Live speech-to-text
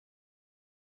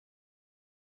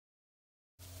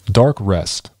Dark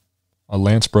Rest, a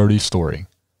Lance Brody story.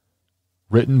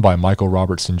 Written by Michael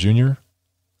Robertson Jr.,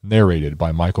 narrated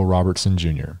by Michael Robertson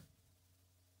Jr.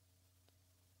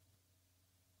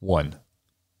 1.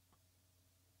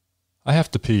 I have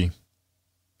to pee.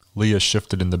 Leah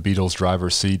shifted in the Beetle's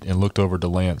driver's seat and looked over to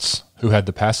Lance, who had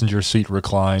the passenger seat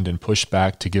reclined and pushed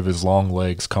back to give his long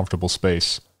legs comfortable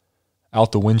space.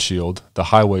 Out the windshield, the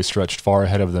highway stretched far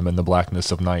ahead of them in the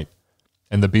blackness of night,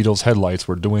 and the Beetle's headlights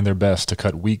were doing their best to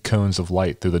cut weak cones of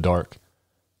light through the dark.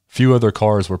 Few other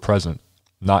cars were present,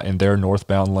 not in their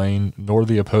northbound lane nor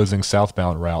the opposing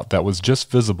southbound route that was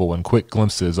just visible in quick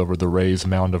glimpses over the raised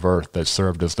mound of earth that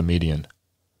served as the median.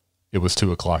 It was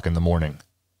 2 o'clock in the morning.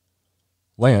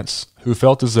 Lance, who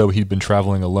felt as though he'd been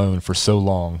traveling alone for so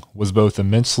long, was both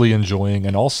immensely enjoying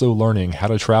and also learning how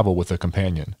to travel with a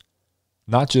companion.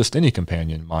 Not just any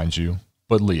companion, mind you,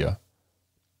 but Leah.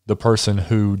 The person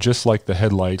who, just like the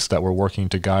headlights that were working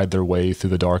to guide their way through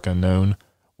the dark unknown,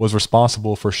 was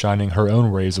responsible for shining her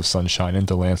own rays of sunshine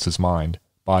into Lance's mind,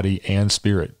 body, and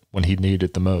spirit when he needed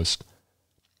it the most.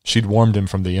 She'd warmed him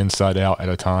from the inside out at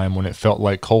a time when it felt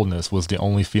like coldness was the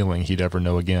only feeling he'd ever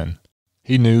know again.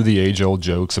 He knew the age-old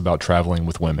jokes about traveling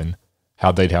with women,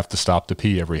 how they'd have to stop to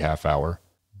pee every half hour.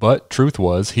 But truth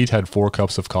was, he'd had 4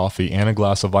 cups of coffee and a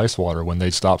glass of ice water when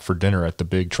they'd stopped for dinner at the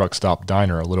big truck stop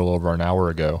diner a little over an hour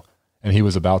ago, and he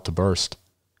was about to burst.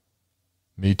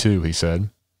 Me too, he said,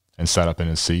 and sat up in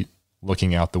his seat,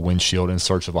 looking out the windshield in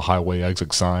search of a highway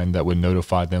exit sign that would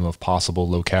notify them of possible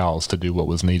locales to do what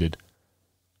was needed.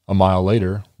 A mile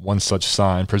later, one such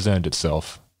sign presented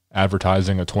itself,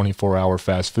 advertising a 24-hour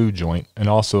fast food joint and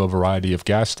also a variety of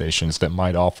gas stations that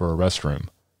might offer a restroom.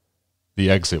 The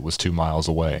exit was 2 miles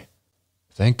away.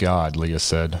 Thank God, Leah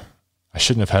said. I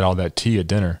shouldn't have had all that tea at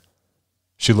dinner.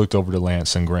 She looked over to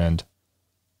Lance and grinned.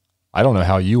 I don't know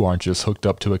how you aren't just hooked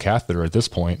up to a catheter at this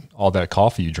point, all that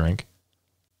coffee you drink.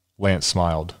 Lance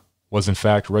smiled, was in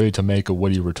fact ready to make a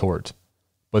witty retort.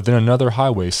 But then another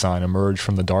highway sign emerged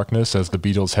from the darkness as the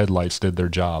Beetle's headlights did their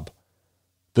job.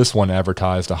 This one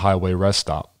advertised a highway rest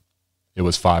stop. It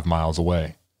was 5 miles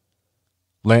away.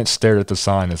 Lance stared at the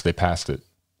sign as they passed it.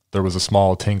 There was a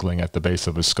small tingling at the base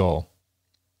of his skull.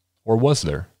 Or was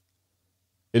there?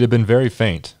 It had been very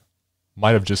faint.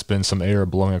 Might have just been some air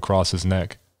blowing across his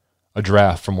neck. A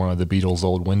draft from one of the Beetle's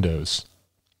old windows.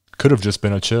 Could have just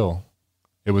been a chill.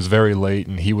 It was very late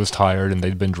and he was tired and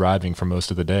they'd been driving for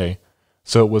most of the day,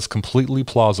 so it was completely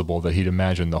plausible that he'd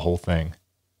imagined the whole thing.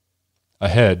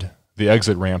 Ahead, the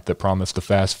exit ramp that promised the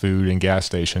fast food and gas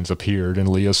stations appeared and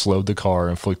Leah slowed the car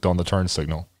and flicked on the turn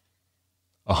signal.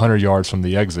 100 yards from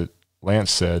the exit,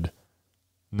 Lance said,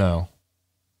 No.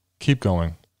 Keep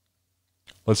going.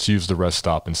 Let's use the rest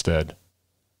stop instead.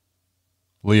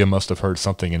 Leah must have heard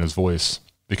something in his voice,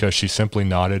 because she simply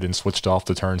nodded and switched off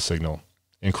the turn signal,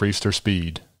 increased her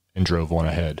speed, and drove on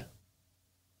ahead.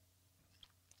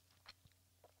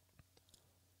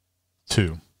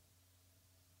 2.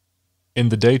 In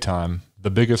the daytime,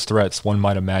 the biggest threats one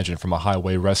might imagine from a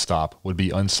highway rest stop would be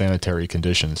unsanitary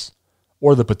conditions,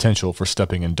 or the potential for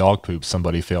stepping in dog poop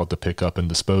somebody failed to pick up and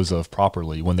dispose of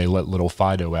properly when they let little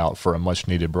Fido out for a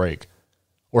much-needed break,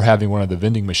 or having one of the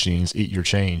vending machines eat your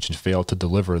change and fail to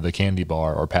deliver the candy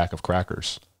bar or pack of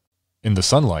crackers. In the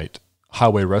sunlight,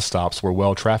 highway rest stops were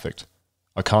well trafficked,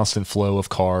 a constant flow of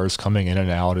cars coming in and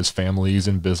out as families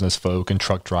and business folk and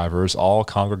truck drivers all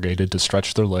congregated to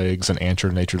stretch their legs and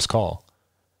answer nature's call.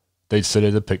 They'd sit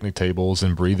at the picnic tables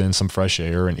and breathe in some fresh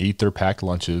air and eat their packed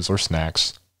lunches or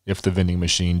snacks, if the vending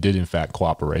machine did in fact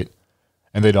cooperate,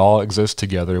 and they'd all exist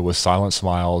together with silent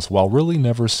smiles while really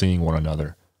never seeing one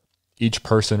another, each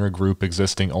person or group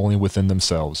existing only within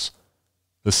themselves,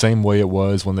 the same way it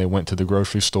was when they went to the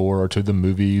grocery store or to the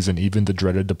movies and even the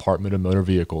dreaded Department of Motor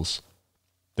Vehicles.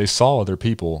 They saw other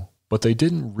people, but they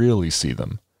didn't really see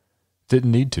them.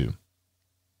 Didn't need to.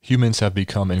 Humans have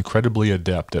become incredibly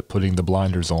adept at putting the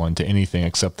blinders on to anything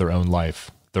except their own life,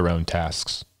 their own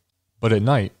tasks. But at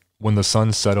night, when the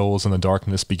sun settles and the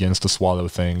darkness begins to swallow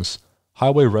things,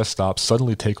 highway rest stops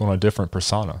suddenly take on a different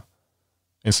persona.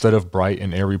 Instead of bright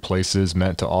and airy places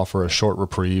meant to offer a short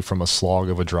reprieve from a slog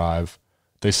of a drive,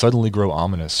 they suddenly grow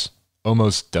ominous,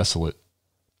 almost desolate.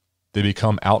 They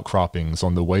become outcroppings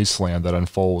on the wasteland that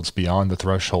unfolds beyond the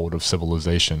threshold of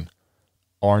civilization.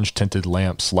 Orange-tinted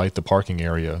lamps light the parking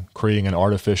area, creating an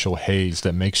artificial haze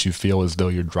that makes you feel as though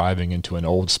you're driving into an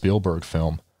old Spielberg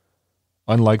film.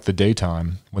 Unlike the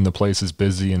daytime, when the place is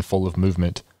busy and full of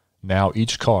movement, now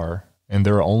each car, and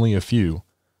there are only a few,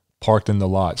 parked in the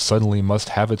lot suddenly must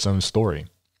have its own story,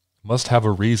 must have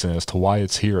a reason as to why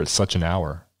it's here at such an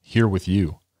hour, here with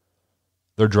you.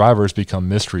 Their drivers become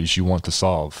mysteries you want to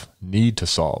solve, need to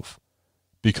solve.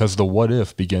 Because the what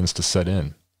if begins to set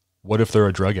in. What if they're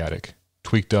a drug addict,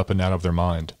 tweaked up and out of their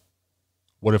mind?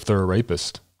 What if they're a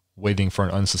rapist, waiting for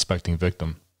an unsuspecting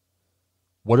victim?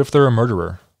 What if they're a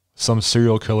murderer, some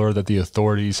serial killer that the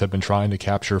authorities have been trying to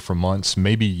capture for months,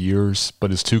 maybe years,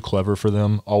 but is too clever for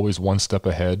them, always one step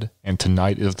ahead, and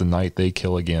tonight is the night they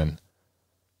kill again?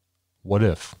 What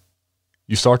if?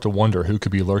 You start to wonder who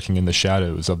could be lurking in the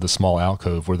shadows of the small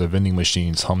alcove where the vending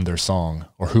machines hum their song,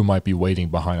 or who might be waiting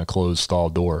behind a closed stall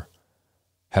door.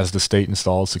 Has the state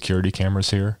installed security cameras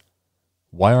here?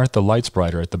 Why aren't the lights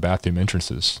brighter at the bathroom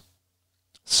entrances?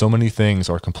 So many things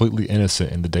are completely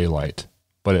innocent in the daylight,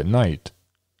 but at night,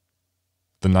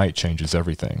 the night changes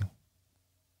everything.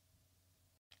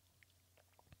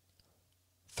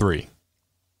 3.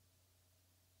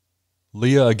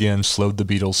 Leah again slowed the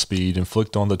Beetle's speed and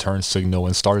flicked on the turn signal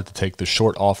and started to take the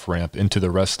short off-ramp into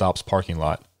the rest stop's parking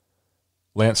lot.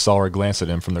 Lance saw her glance at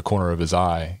him from the corner of his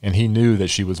eye, and he knew that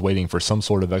she was waiting for some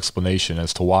sort of explanation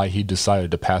as to why he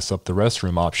decided to pass up the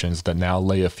restroom options that now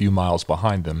lay a few miles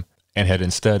behind them and had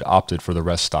instead opted for the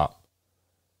rest stop.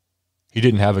 He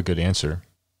didn't have a good answer,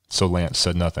 so Lance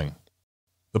said nothing.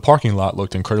 The parking lot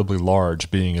looked incredibly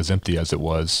large, being as empty as it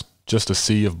was. Just a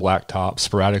sea of blacktop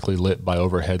sporadically lit by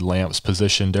overhead lamps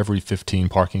positioned every 15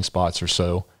 parking spots or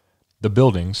so. The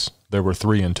buildings, there were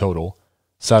 3 in total,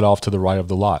 sat off to the right of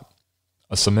the lot.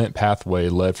 A cement pathway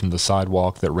led from the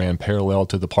sidewalk that ran parallel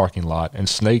to the parking lot and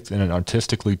snaked in an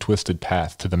artistically twisted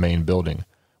path to the main building,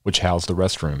 which housed the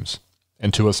restrooms,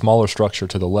 and to a smaller structure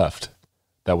to the left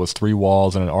that was 3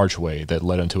 walls and an archway that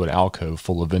led into an alcove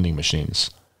full of vending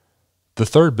machines. The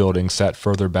third building sat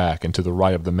further back and to the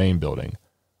right of the main building,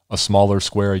 a smaller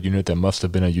square unit that must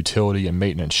have been a utility and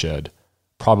maintenance shed,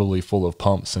 probably full of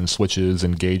pumps and switches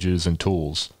and gauges and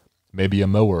tools, maybe a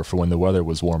mower for when the weather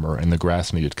was warmer and the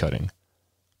grass needed cutting.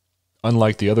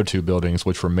 Unlike the other 2 buildings,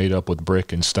 which were made up with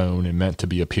brick and stone and meant to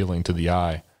be appealing to the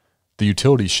eye, the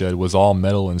utility shed was all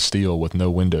metal and steel with no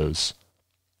windows.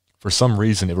 For some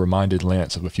reason it reminded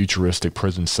Lance of a futuristic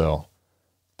prison cell.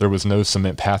 There was no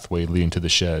cement pathway leading to the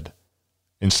shed.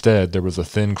 Instead, there was a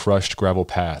thin crushed gravel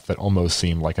path that almost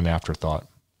seemed like an afterthought.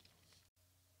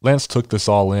 Lance took this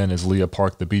all in as Leah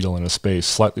parked the Beetle in a space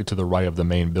slightly to the right of the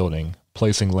main building,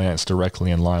 placing Lance directly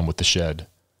in line with the shed.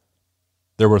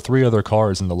 There were 3 other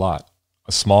cars in the lot.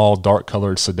 A small,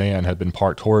 dark-colored sedan had been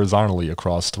parked horizontally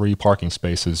across 3 parking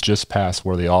spaces just past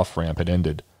where the off-ramp had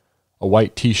ended. A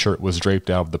white T-shirt was draped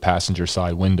out of the passenger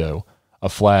side window, a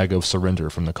flag of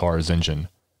surrender from the car's engine.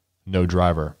 No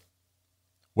driver.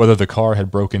 Whether the car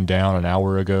had broken down an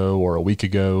hour ago or a week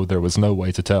ago, there was no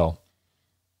way to tell.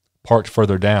 Parked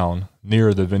further down,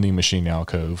 near the vending machine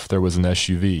alcove, there was an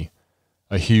SUV,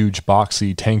 a huge,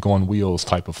 boxy, tank-on-wheels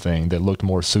type of thing that looked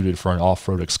more suited for an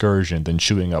off-road excursion than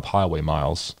chewing up highway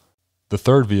miles. The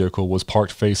third vehicle was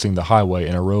parked facing the highway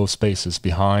in a row of spaces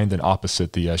behind and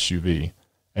opposite the SUV,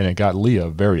 and it got Leah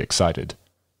very excited.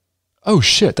 "Oh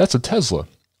shit, that's a Tesla,"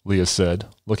 Leah said,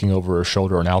 looking over her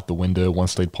shoulder and out the window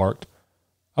once they'd parked.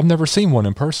 "I've never seen one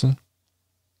in person."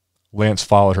 Lance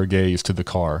followed her gaze to the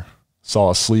car, saw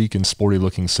a sleek and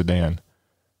sporty-looking sedan.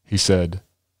 He said,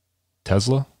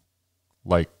 "Tesla?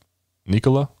 Like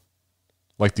Nikola?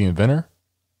 Like the inventor?"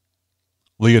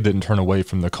 Leah didn't turn away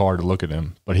from the car to look at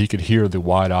him, but he could hear the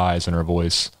wide eyes in her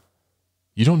voice.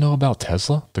 "You don't know about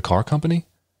Tesla, the car company?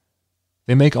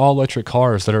 They make all-electric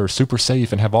cars that are super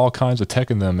safe and have all kinds of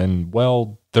tech in them, and,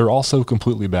 well, they're also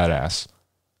completely badass."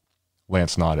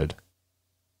 Lance nodded.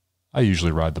 "I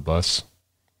usually ride the bus."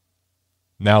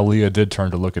 Now Leah did turn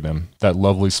to look at him, that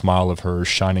lovely smile of hers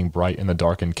shining bright in the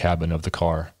darkened cabin of the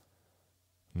car.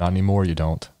 "Not anymore, you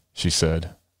don't," she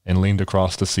said, and leaned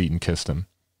across the seat and kissed him.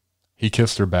 He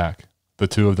kissed her back, the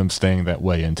 2 of them staying that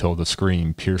way until the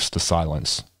scream pierced the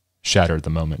silence, shattered the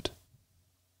moment.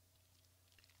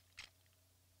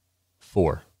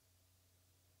 4.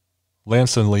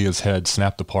 Lance and Leah's head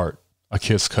snapped apart, a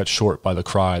kiss cut short by the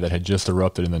cry that had just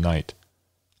erupted in the night.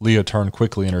 Leah turned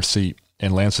quickly in her seat,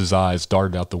 and Lance's eyes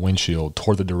darted out the windshield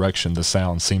toward the direction the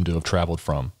sound seemed to have traveled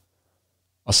from.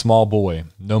 A small boy,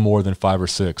 no more than 5 or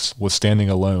 6, was standing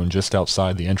alone just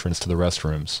outside the entrance to the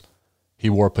restrooms. He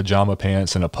wore pajama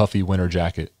pants and a puffy winter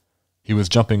jacket. He was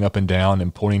jumping up and down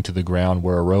and pointing to the ground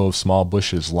where a row of small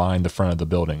bushes lined the front of the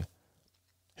building.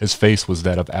 His face was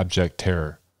that of abject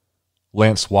terror.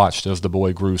 Lance watched as the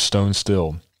boy grew stone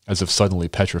still, as if suddenly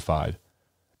petrified.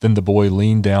 Then the boy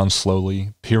leaned down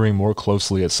slowly, peering more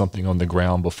closely at something on the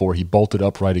ground before he bolted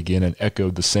upright again and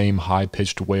echoed the same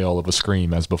high-pitched wail of a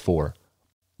scream as before.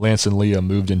 Lance and Leah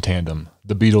moved in tandem,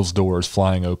 the Beetle's doors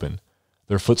flying open.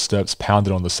 Their footsteps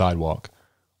pounded on the sidewalk.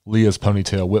 Leah's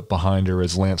ponytail whipped behind her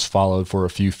as Lance followed for a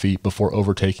few feet before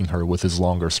overtaking her with his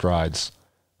longer strides.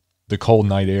 The cold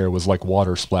night air was like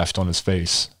water splashed on his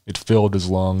face. It filled his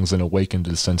lungs and awakened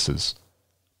his senses.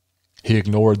 He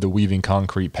ignored the weaving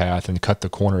concrete path and cut the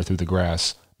corner through the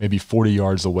grass, maybe 40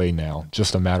 yards away now,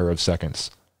 just a matter of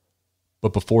seconds.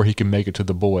 But before he could make it to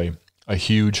the boy, a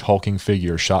huge, hulking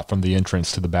figure shot from the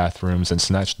entrance to the bathrooms and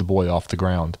snatched the boy off the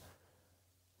ground.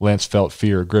 Lance felt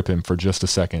fear grip him for just a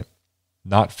second.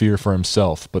 Not fear for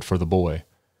himself, but for the boy.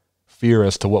 Fear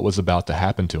as to what was about to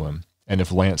happen to him, and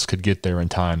if Lance could get there in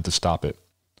time to stop it.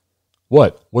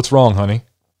 "What? What's wrong, honey?"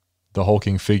 The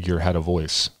hulking figure had a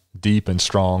voice, deep and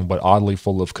strong, but oddly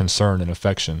full of concern and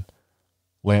affection.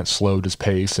 Lance slowed his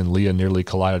pace, and Leah nearly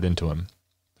collided into him.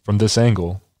 From this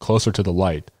angle, closer to the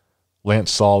light,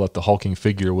 Lance saw that the hulking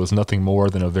figure was nothing more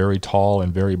than a very tall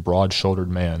and very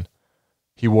broad-shouldered man.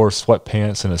 He wore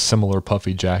sweatpants and a similar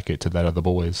puffy jacket to that of the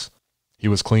boy's. He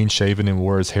was clean-shaven and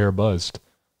wore his hair buzzed.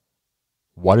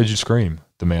 "Why did you scream?"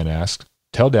 the man asked.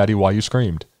 "Tell Daddy why you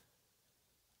screamed."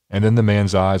 And then the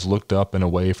man's eyes looked up and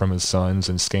away from his sons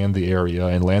and scanned the area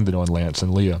and landed on Lance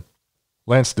and Leah.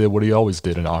 Lance did what he always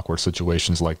did in awkward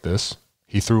situations like this.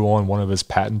 He threw on one of his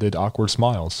patented awkward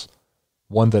smiles.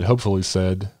 One that hopefully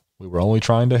said, "We were only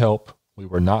trying to help. We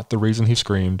were not the reason he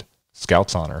screamed.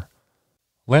 Scout's honor."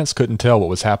 Lance couldn't tell what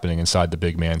was happening inside the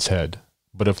big man's head.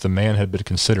 But if the man had been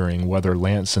considering whether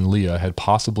Lance and Leah had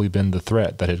possibly been the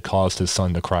threat that had caused his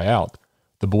son to cry out,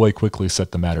 the boy quickly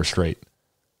set the matter straight.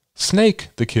 "Snake!"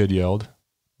 the kid yelled,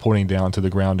 pointing down to the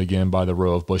ground again by the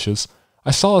row of bushes.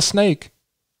 "I saw a snake!"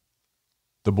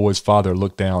 The boy's father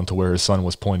looked down to where his son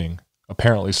was pointing,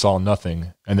 apparently saw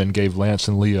nothing, and then gave Lance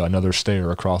and Leah another stare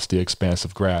across the expanse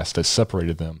of grass that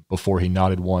separated them before he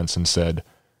nodded once and said,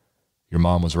 "Your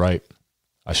mom was right.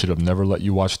 I should have never let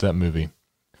you watch that movie.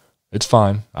 It's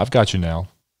fine. I've got you now.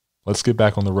 Let's get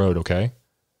back on the road, okay?"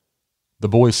 The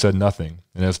boy said nothing,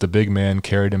 and as the big man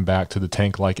carried him back to the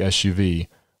tank-like SUV,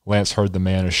 Lance heard the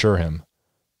man assure him,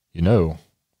 "You know,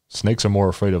 snakes are more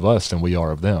afraid of us than we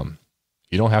are of them.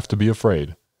 You don't have to be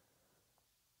afraid."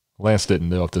 Lance didn't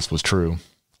know if this was true.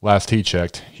 Last he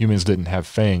checked, humans didn't have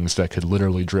fangs that could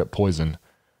literally drip poison.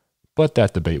 But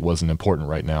that debate wasn't important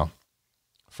right now.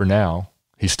 For now,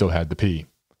 he still had to pee.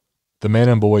 The man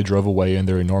and boy drove away in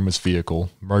their enormous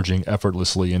vehicle, merging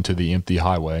effortlessly into the empty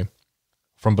highway.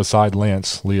 From beside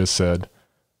Lance, Leah said,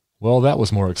 "Well, that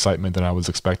was more excitement than I was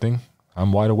expecting.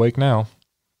 I'm wide awake now.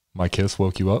 My kiss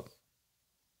woke you up?"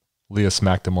 Leah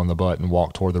smacked him on the butt and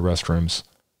walked toward the restrooms.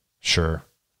 "Sure."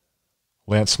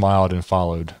 Lance smiled and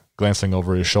followed, glancing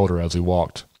over his shoulder as he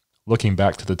walked, looking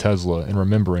back to the Tesla and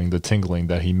remembering the tingling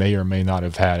that he may or may not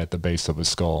have had at the base of his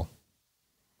skull.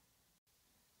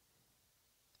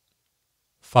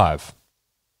 5.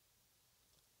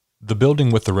 The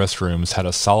building with the restrooms had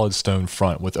a solid stone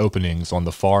front with openings on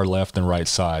the far left and right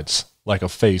sides, like a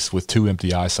face with two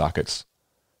empty eye sockets.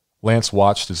 Lance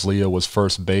watched as Leah was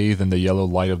first bathed in the yellow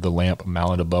light of the lamp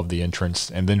mounted above the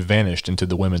entrance and then vanished into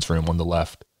the women's room on the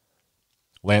left.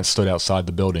 Lance stood outside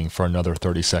the building for another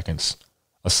 30 seconds,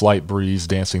 a slight breeze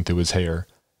dancing through his hair,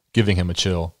 giving him a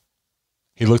chill.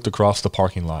 He looked across the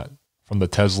parking lot, from the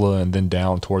Tesla and then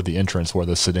down toward the entrance where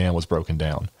the sedan was broken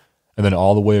down, and then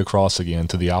all the way across again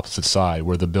to the opposite side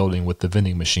where the building with the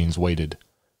vending machines waited.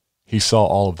 He saw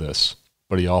all of this,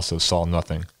 but he also saw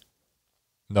nothing.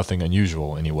 Nothing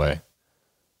unusual, anyway.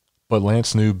 But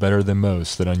Lance knew better than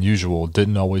most that unusual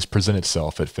didn't always present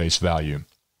itself at face value.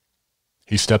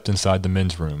 He stepped inside the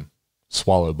men's room,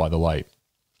 swallowed by the light.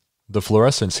 The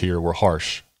fluorescents here were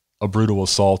harsh, a brutal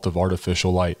assault of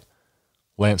artificial light.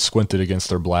 Lance squinted against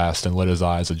their blast and let his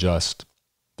eyes adjust.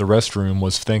 The restroom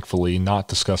was thankfully not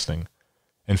disgusting.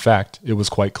 In fact, it was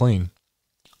quite clean.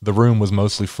 The room was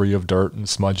mostly free of dirt and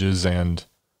smudges and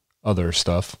other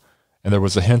stuff, and there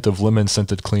was a hint of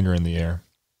lemon-scented cleaner in the air.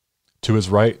 To his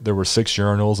right, there were 6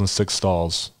 urinals and 6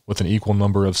 stalls, with an equal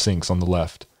number of sinks on the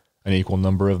left, an equal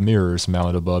number of mirrors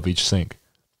mounted above each sink.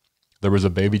 There was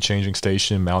a baby changing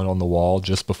station mounted on the wall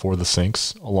just before the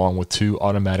sinks, along with 2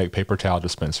 automatic paper towel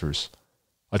dispensers.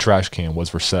 A trash can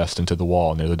was recessed into the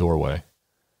wall near the doorway.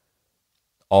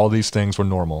 All these things were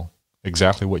normal,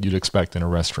 exactly what you'd expect in a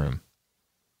restroom.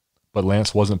 But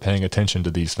Lance wasn't paying attention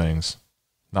to these things.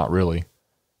 Not really.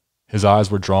 His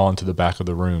eyes were drawn to the back of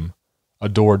the room, a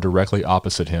door directly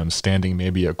opposite him standing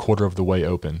maybe a quarter of the way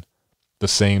open. The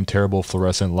same terrible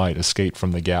fluorescent light escaped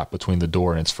from the gap between the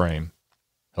door and its frame.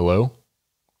 "Hello?"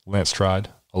 Lance tried,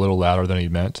 a little louder than he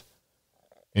meant.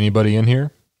 "Anybody in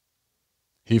here?"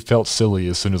 He felt silly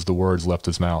as soon as the words left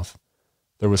his mouth.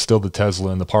 There was still the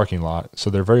Tesla in the parking lot, so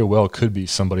there very well could be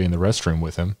somebody in the restroom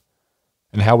with him.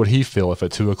 And how would he feel if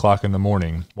at 2 o'clock in the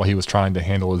morning, while he was trying to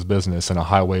handle his business in a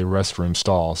highway restroom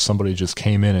stall, somebody just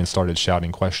came in and started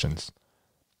shouting questions?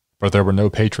 But there were no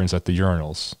patrons at the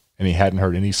urinals, and he hadn't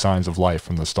heard any signs of life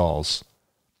from the stalls.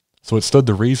 So it stood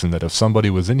to reason that if somebody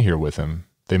was in here with him,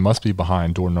 they must be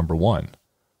behind door number 1.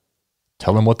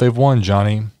 Tell them what they've won,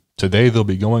 Johnny. Today they'll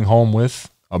be going home with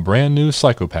a brand new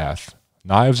psychopath,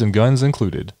 knives and guns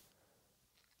included.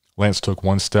 Lance took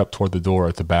one step toward the door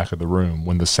at the back of the room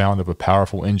when the sound of a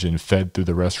powerful engine fed through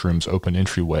the restroom's open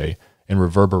entryway and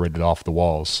reverberated off the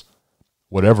walls.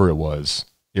 Whatever it was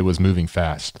moving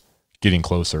fast, getting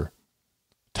closer.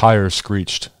 Tires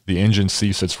screeched, the engine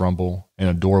ceased its rumble, and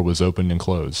a door was opened and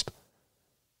closed.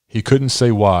 He couldn't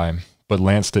say why, but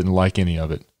Lance didn't like any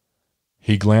of it.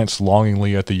 He glanced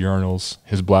longingly at the urinals,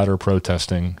 his bladder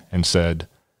protesting, and said,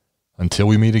 "Until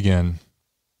we meet again."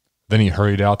 Then he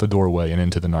hurried out the doorway and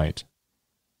into the night.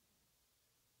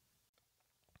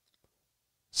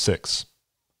 6.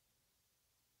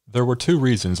 There were 2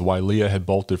 reasons why Leah had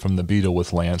bolted from the beetle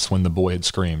with Lance when the boy had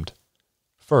screamed.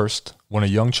 First, when a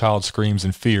young child screams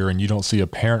in fear and you don't see a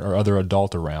parent or other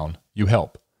adult around, you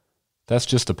help. That's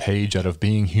just a page out of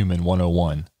Being Human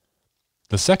 101.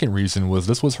 The second reason was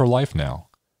this was her life now.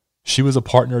 She was a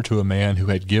partner to a man who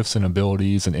had gifts and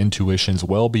abilities and intuitions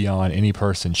well beyond any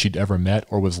person she'd ever met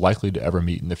or was likely to ever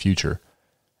meet in the future,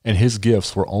 and his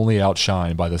gifts were only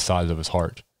outshined by the size of his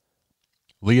heart.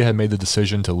 Leah had made the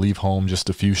decision to leave home just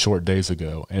a few short days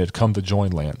ago and had come to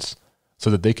join Lance, so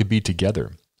that they could be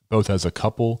together, both as a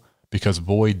couple, because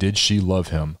boy did she love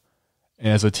him, and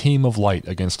as a team of light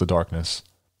against the darkness.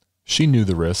 She knew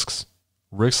the risks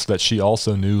that she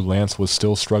also knew Lance was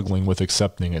still struggling with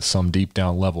accepting at some deep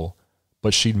down level,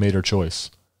 but she'd made her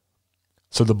choice.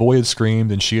 So the boy had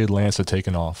screamed and she and Lance had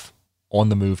taken off, on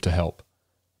the move to help.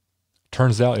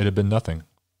 Turns out it had been nothing,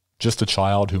 just a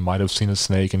child who might have seen a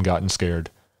snake and gotten scared.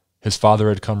 His father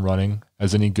had come running,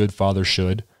 as any good father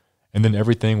should, and then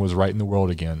everything was right in the world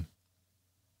again.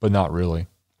 But not really.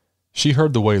 She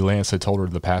heard the way Lance had told her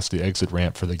to pass the exit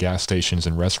ramp for the gas stations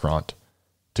and restaurant,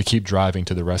 to keep driving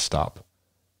to the rest stop.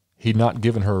 He'd not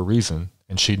given her a reason,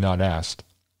 and she'd not asked,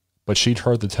 but she'd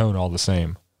heard the tone all the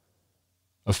same.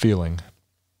 A feeling.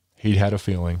 He'd had a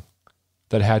feeling.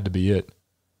 That had to be it.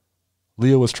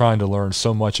 Leah was trying to learn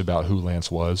so much about who Lance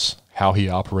was, how he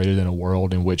operated in a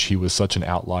world in which he was such an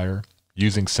outlier,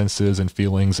 using senses and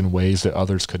feelings in ways that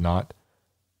others could not.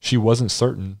 She wasn't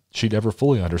certain she'd ever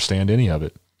fully understand any of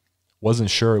it.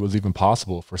 Wasn't sure it was even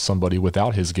possible for somebody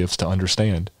without his gifts to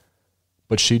understand.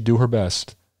 But she'd do her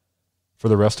best. For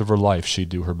the rest of her life, she'd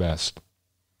do her best.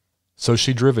 So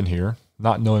she'd driven here,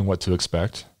 not knowing what to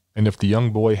expect, and if the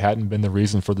young boy hadn't been the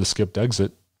reason for the skipped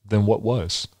exit, then what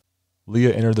was?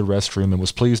 Leah entered the restroom and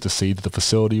was pleased to see that the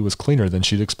facility was cleaner than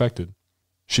she'd expected.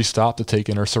 She stopped to take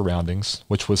in her surroundings,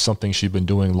 which was something she'd been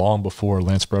doing long before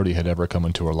Lance Brody had ever come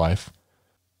into her life.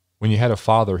 When you had a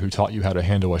father who taught you how to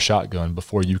handle a shotgun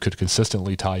before you could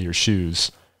consistently tie your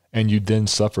shoes, and you'd then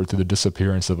suffered through the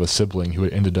disappearance of a sibling who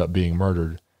had ended up being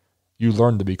murdered, you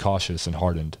learned to be cautious and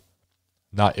hardened,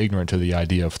 not ignorant to the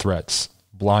idea of threats,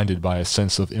 blinded by a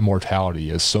sense of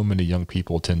immortality as so many young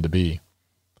people tend to be.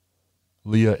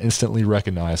 Leah instantly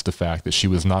recognized the fact that she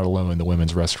was not alone in the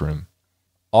women's restroom.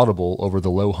 Audible over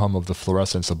the low hum of the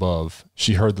fluorescence above,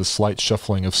 she heard the slight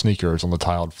shuffling of sneakers on the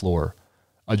tiled floor,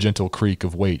 a gentle creak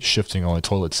of weight shifting on a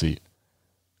toilet seat.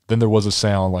 Then there was a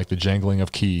sound like the jangling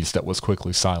of keys that was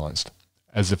quickly silenced,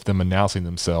 as if them announcing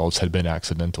themselves had been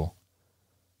accidental.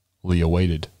 Leah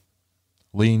waited,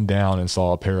 leaned down and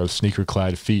saw a pair of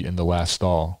sneaker-clad feet in the last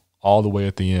stall, all the way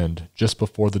at the end, just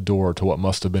before the door to what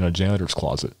must have been a janitor's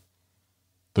closet.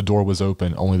 The door was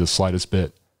open only the slightest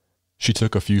bit. She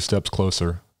took a few steps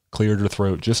closer, cleared her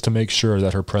throat just to make sure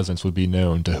that her presence would be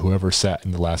known to whoever sat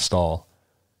in the last stall.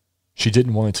 She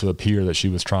didn't want it to appear that she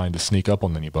was trying to sneak up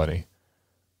on anybody.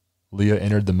 Leah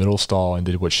entered the middle stall and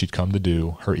did what she'd come to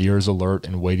do, her ears alert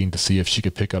and waiting to see if she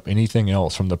could pick up anything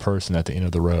else from the person at the end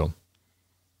of the row.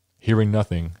 Hearing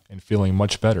nothing, and feeling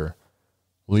much better,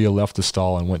 Leah left the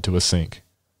stall and went to a sink,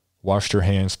 washed her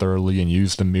hands thoroughly and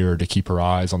used the mirror to keep her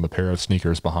eyes on the pair of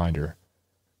sneakers behind her.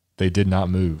 They did not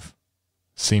move,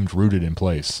 seemed rooted in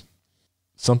place.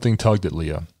 Something tugged at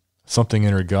Leah, something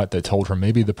in her gut that told her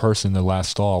maybe the person in the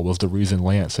last stall was the reason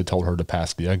Lance had told her to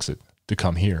pass the exit, to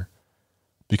come here.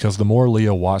 Because the more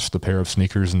Leah watched the pair of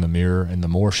sneakers in the mirror and the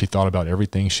more she thought about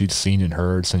everything she'd seen and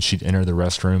heard since she'd entered the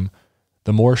restroom,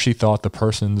 the more she thought the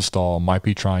person in the stall might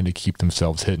be trying to keep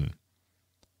themselves hidden.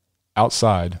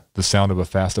 Outside, the sound of a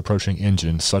fast-approaching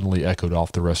engine suddenly echoed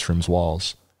off the restroom's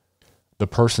walls. The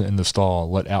person in the stall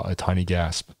let out a tiny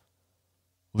gasp.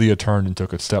 Leah turned and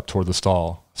took a step toward the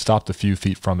stall, stopped a few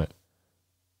feet from it.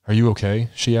 "Are you okay?"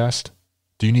 she asked.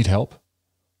 "Do you need help?"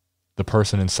 The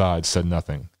person inside said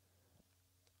nothing.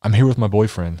 "I'm here with my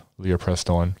boyfriend," Leah pressed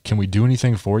on. "Can we do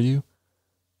anything for you?"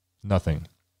 Nothing.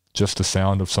 Just the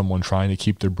sound of someone trying to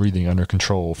keep their breathing under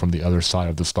control from the other side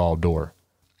of the stall door.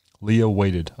 Leah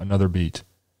waited another beat,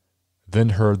 then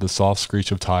heard the soft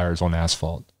screech of tires on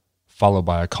asphalt, followed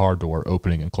by a car door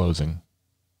opening and closing.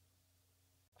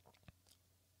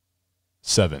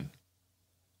 7.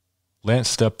 Lance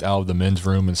stepped out of the men's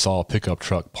room and saw a pickup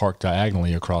truck parked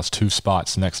diagonally across two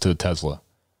spots next to the Tesla.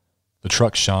 The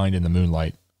truck shined in the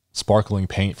moonlight, sparkling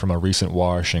paint from a recent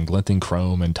wash and glinting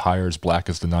chrome and tires black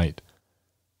as the night.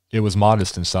 It was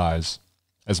modest in size,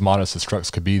 as modest as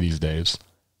trucks could be these days.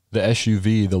 The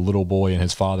SUV the little boy and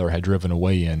his father had driven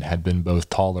away in had been both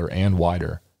taller and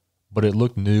wider, but it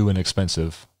looked new and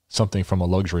expensive, something from a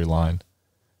luxury line.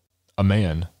 A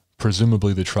man,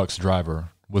 presumably the truck's driver,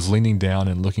 was leaning down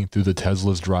and looking through the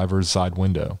Tesla's driver's side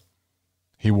window.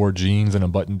 He wore jeans and a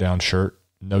button-down shirt,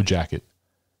 no jacket.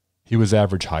 He was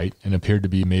average height and appeared to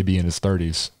be maybe in his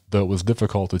 30s, though it was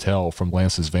difficult to tell from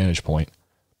Lance's vantage point.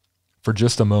 For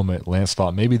just a moment, Lance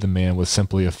thought maybe the man was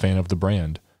simply a fan of the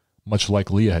brand, much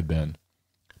like Leah had been.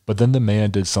 But then the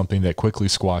man did something that quickly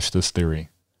squashed this theory.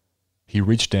 He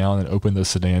reached down and opened the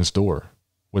sedan's door,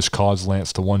 which caused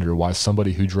Lance to wonder why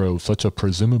somebody who drove such a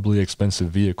presumably expensive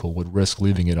vehicle would risk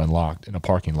leaving it unlocked in a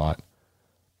parking lot.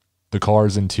 The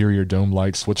car's interior dome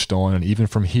lights switched on, and even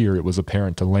from here it was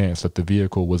apparent to Lance that the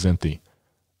vehicle was empty,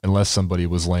 unless somebody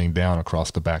was laying down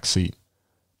across the back seat.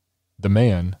 The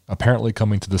man, apparently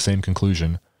coming to the same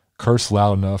conclusion, cursed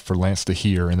loud enough for Lance to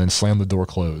hear and then slammed the door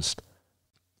closed.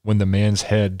 When the man's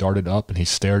head darted up and he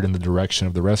stared in the direction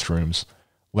of the restrooms,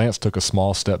 Lance took a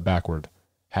small step backward,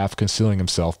 half concealing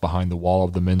himself behind the wall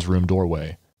of the men's room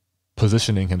doorway,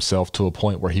 positioning himself to a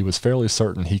point where he was fairly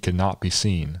certain he could not be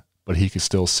seen, but he could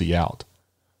still see out.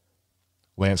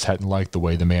 Lance hadn't liked the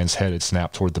way the man's head had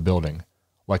snapped toward the building,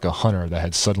 like a hunter that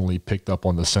had suddenly picked up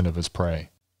on the scent of his prey.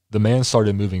 The man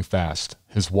started moving fast,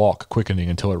 his walk quickening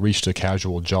until it reached a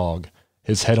casual jog,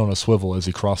 his head on a swivel as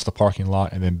he crossed the parking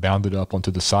lot and then bounded up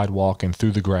onto the sidewalk and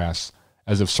through the grass,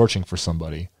 as if searching for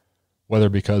somebody. Whether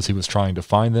because he was trying to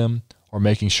find them, or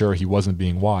making sure he wasn't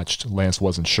being watched, Lance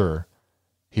wasn't sure.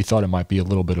 He thought it might be a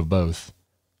little bit of both.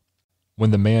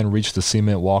 When the man reached the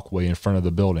cement walkway in front of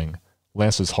the building,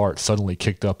 Lance's heart suddenly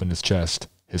kicked up in his chest,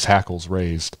 his hackles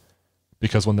raised.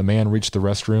 Because when the man reached the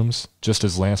restrooms, just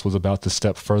as Lance was about to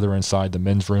step further inside the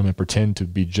men's room and pretend to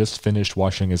be just finished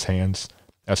washing his hands,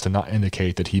 as to not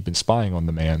indicate that he'd been spying on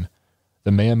the man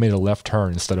made a left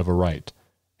turn instead of a right,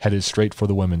 headed straight for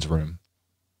the women's room.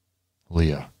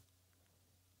 Leah.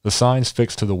 The signs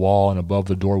fixed to the wall and above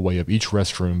the doorway of each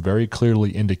restroom very clearly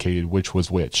indicated which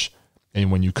was which,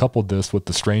 and when you coupled this with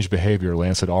the strange behavior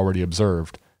Lance had already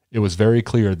observed, it was very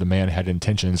clear the man had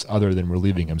intentions other than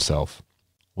relieving himself.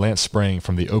 Lance sprang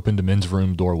from the opened men's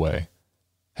room doorway.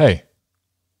 "Hey!"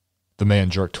 The man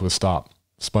jerked to a stop,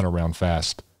 spun around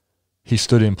fast. He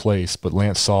stood in place, but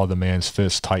Lance saw the man's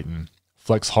fist tighten,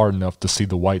 flex hard enough to see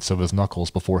the whites of his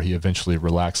knuckles before he eventually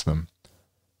relaxed them.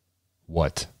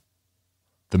 "What?"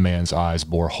 The man's eyes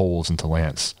bore holes into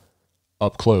Lance.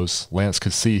 Up close, Lance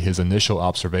could see his initial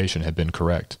observation had been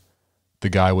correct. The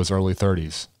guy was early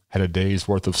 30s, had a day's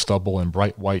worth of stubble and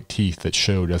bright white teeth that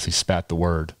showed as he spat the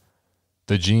word.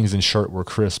 The jeans and shirt were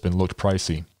crisp and looked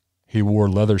pricey. He wore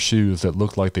leather shoes that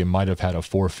looked like they might have had a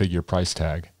 4-figure price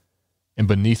tag. And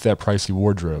beneath that pricey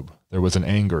wardrobe, there was an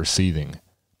anger seething.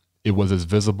 It was as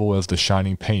visible as the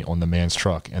shining paint on the man's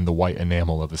truck and the white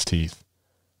enamel of his teeth.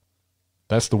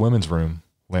 "That's the women's room,"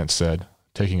 Lance said,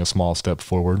 taking a small step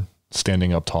forward,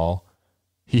 standing up tall.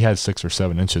 He had 6 or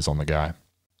 7 inches on the guy.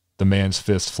 The man's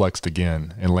fist flexed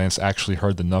again, and Lance actually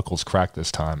heard the knuckles crack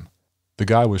this time. The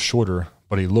guy was shorter,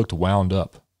 but he looked wound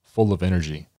up, full of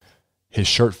energy. His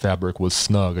shirt fabric was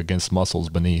snug against muscles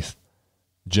beneath.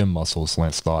 Gym muscles,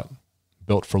 Lance thought.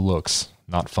 Built for looks,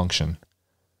 not function.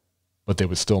 But they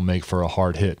would still make for a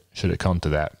hard hit, should it come to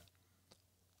that.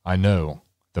 "I know,"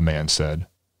 the man said.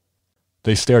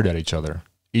 They stared at each other,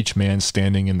 each man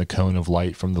standing in the cone of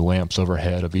light from the lamps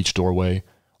overhead of each doorway,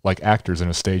 like actors in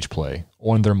a stage play,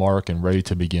 on their mark and ready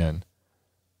to begin.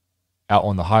 Out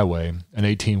on the highway, an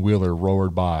 18-wheeler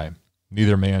roared by.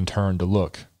 Neither man turned to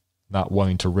look, not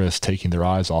wanting to risk taking their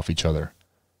eyes off each other.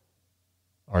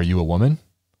 "Are you a woman?"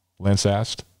 Lance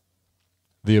asked.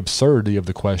 The absurdity of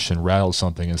the question rattled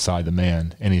something inside the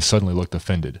man, and he suddenly looked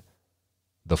offended.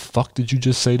 "The fuck did you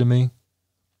just say to me?"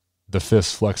 The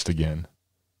fist flexed again.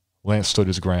 Lance stood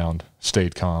his ground,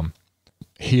 stayed calm.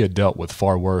 He had dealt with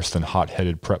far worse than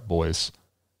hot-headed prep boys.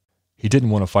 He didn't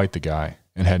want to fight the guy,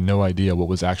 and had no idea what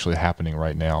was actually happening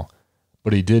right now.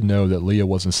 but he did know that Leah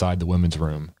was inside the women's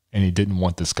room, and he didn't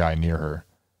want this guy near her.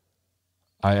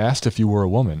 "I asked if you were a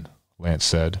woman," Lance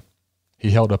said.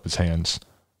 He held up his hands.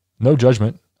 "No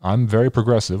judgment. I'm very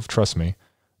progressive, trust me.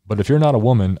 But if you're not a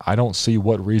woman, I don't see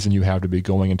what reason you have to be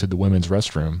going into the women's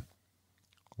restroom."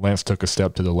 Lance took a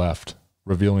step to the left,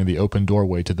 revealing the open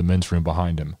doorway to the men's room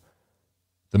behind him.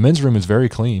 "The men's room is very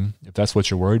clean, if that's what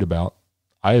you're worried about.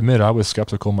 I admit I was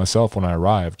skeptical myself when I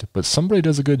arrived, but somebody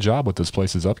does a good job with this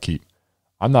place's upkeep.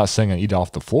 I'm not saying I eat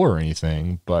off the floor or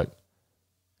anything, but—"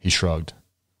 He shrugged.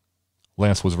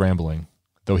 Lance was rambling.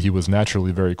 Though he was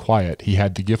naturally very quiet, he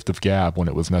had the gift of gab when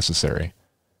it was necessary.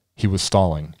 He was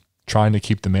stalling, trying to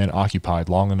keep the man occupied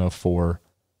long enough for—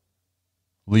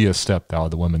 Leah stepped out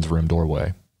of the women's room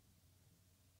doorway.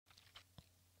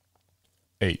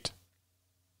 8.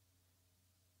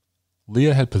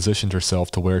 Leah had positioned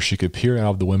herself to where she could peer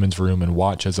out of the women's room and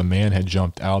watch as a man had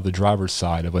jumped out of the driver's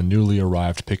side of a newly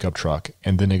arrived pickup truck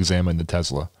and then examined the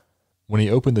Tesla. When he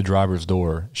opened the driver's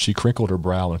door, she crinkled her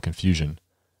brow in confusion.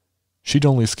 She'd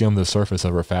only skimmed the surface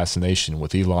of her fascination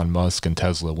with Elon Musk and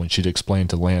Tesla when she'd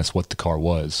explained to Lance what the car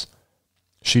was.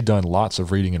 She'd done lots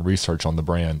of reading and research on the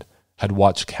brand, had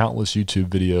watched countless YouTube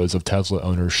videos of Tesla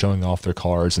owners showing off their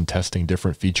cars and testing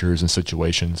different features and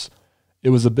situations. It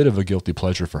was a bit of a guilty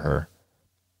pleasure for her.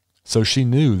 So she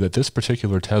knew that this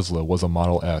particular Tesla was a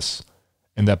Model S,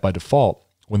 and that by default,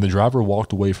 when the driver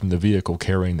walked away from the vehicle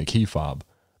carrying the key fob,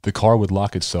 the car would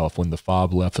lock itself when the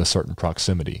fob left a certain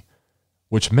proximity,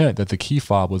 which meant that the key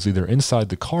fob was either inside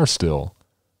the car still,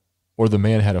 or the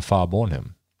man had a fob on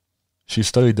him. She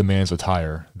studied the man's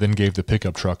attire, then gave the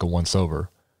pickup truck a once-over.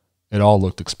 It all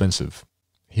looked expensive.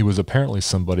 He was apparently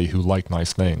somebody who liked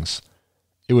nice things.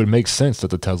 It would make sense that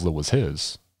the Tesla was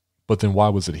his. But then why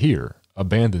was it here,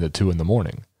 abandoned at 2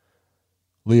 a.m?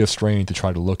 Leah strained to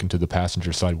try to look into the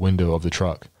passenger side window of the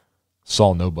truck.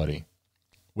 Saw nobody.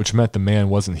 Which meant the man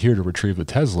wasn't here to retrieve the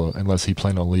Tesla unless he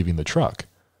planned on leaving the truck,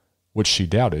 which she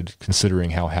doubted,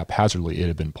 considering how haphazardly it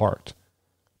had been parked.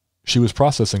 She was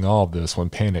processing all of this when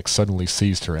panic suddenly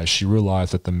seized her as she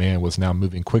realized that the man was now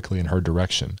moving quickly in her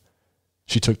direction.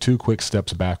 She took 2 quick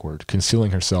steps backward,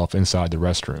 concealing herself inside the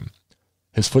restroom.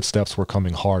 His footsteps were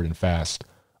coming hard and fast,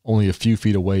 only a few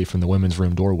feet away from the women's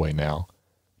room doorway now.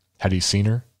 Had he seen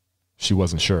her? She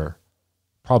wasn't sure.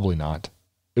 Probably not.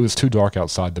 It was too dark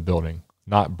outside the building,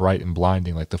 not bright and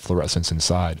blinding like the fluorescence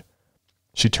inside.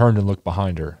 She turned and looked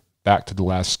behind her, back to the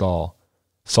last stall,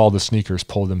 saw the sneakers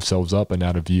pull themselves up and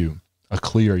out of view, a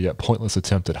clear yet pointless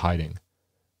attempt at hiding.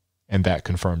 And that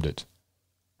confirmed it.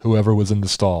 Whoever was in the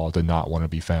stall did not want to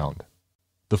be found.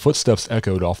 The footsteps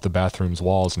echoed off the bathroom's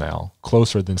walls now,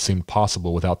 closer than seemed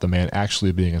possible without the man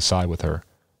actually being inside with her.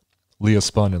 Leah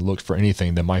spun and looked for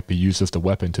anything that might be used as a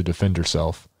weapon to defend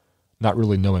herself, not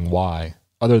really knowing why,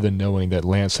 other than knowing that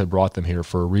Lance had brought them here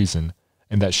for a reason,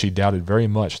 and that she doubted very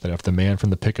much that if the man from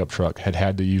the pickup truck had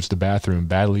had to use the bathroom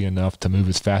badly enough to move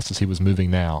as fast as he was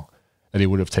moving now, that he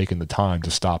would have taken the time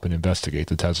to stop and investigate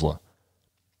the Tesla.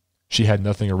 She had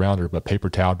nothing around her but paper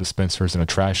towel dispensers and a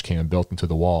trash can built into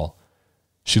the wall.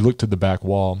 She looked to the back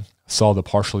wall, saw the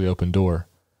partially open door.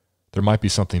 There might be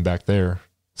something back there,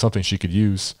 something she could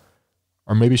use.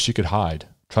 Or maybe she could hide,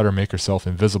 try to make herself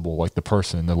invisible like the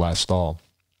person in the last stall.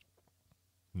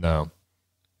 No,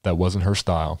 that wasn't her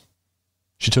style.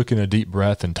 She took in a deep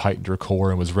breath and tightened her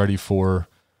core and was ready for,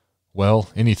 well,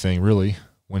 anything really,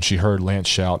 when she heard Lance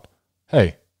shout,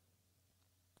 "Hey!"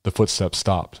 The footsteps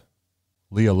stopped.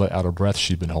 Leah let out a breath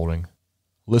she'd been holding,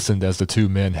 listened as the 2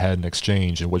 men had an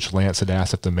exchange in which Lance had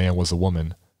asked if the man was a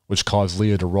woman, which caused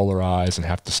Leah to roll her eyes and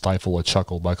have to stifle a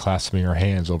chuckle by clasping her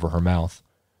hands over her mouth.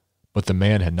 But the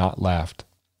man had not laughed.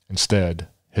 Instead,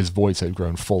 his voice had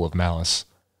grown full of malice.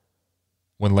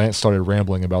 When Lance started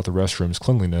rambling about the restroom's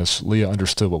cleanliness, Leah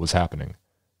understood what was happening.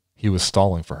 He was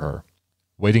stalling for her,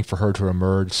 waiting for her to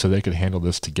emerge so they could handle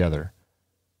this together.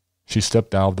 She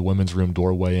stepped out of the women's room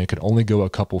doorway and could only go a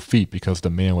couple feet because the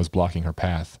man was blocking her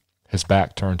path, his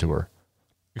back turned to her.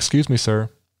 "Excuse me, sir,"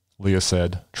 Leah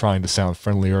said, trying to sound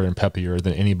friendlier and peppier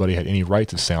than anybody had any right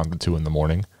to sound at 2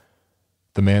 a.m.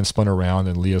 The man spun around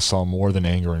and Leah saw more than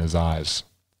anger in his eyes.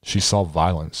 She saw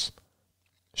violence.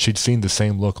 She'd seen the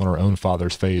same look on her own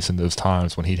father's face in those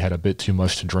times when he'd had a bit too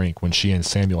much to drink when she and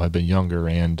Samuel had been younger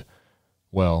and,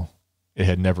 well, it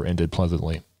had never ended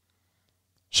pleasantly.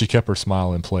 She kept her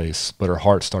smile in place, but her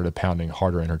heart started pounding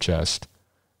harder in her chest.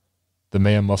 The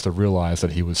man must have realized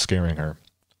that he was scaring her.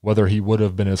 Whether he would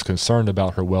have been as concerned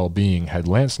about her well-being had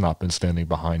Lance not been standing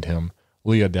behind him,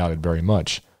 Leah doubted very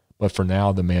much, but for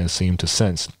now the man seemed to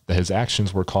sense that his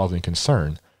actions were causing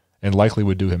concern, and likely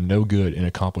would do him no good in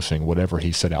accomplishing whatever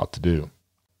he set out to do.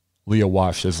 Leah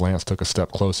watched as Lance took a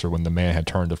step closer when the man had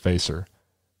turned to face her.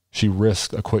 She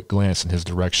risked a quick glance in his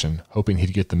direction, hoping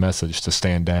he'd get the message to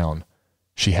stand down.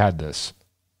 She had this.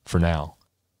 For now.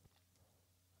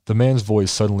 The man's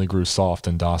voice suddenly grew soft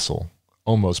and docile,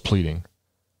 almost pleading.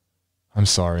 I'm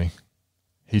sorry.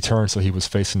 He turned so he was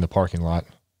facing the parking lot,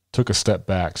 took a step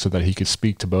back so that he could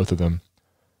speak to both of them.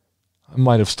 I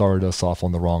might have started us off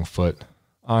on the wrong foot.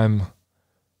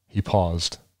 He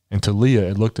paused, and to Leah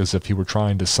it looked as if he were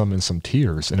trying to summon some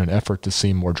tears in an effort to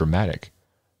seem more dramatic.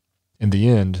 In the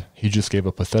end, he just gave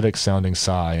a pathetic-sounding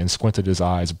sigh and squinted his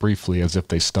eyes briefly as if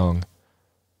they stung.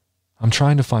 I'm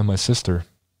trying to find my sister.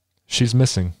 She's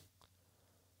missing.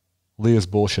 Leah's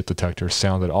bullshit detector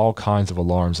sounded all kinds of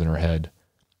alarms in her head.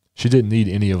 She didn't need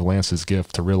any of Lance's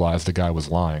gift to realize the guy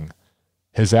was lying.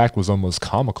 His act was almost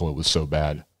comical, it was so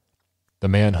bad. The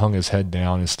man hung his head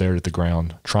down and stared at the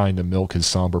ground, trying to milk his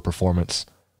somber performance.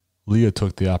 Leah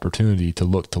took the opportunity to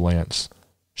look to Lance.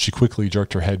 She quickly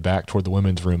jerked her head back toward the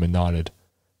women's room and nodded.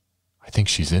 I think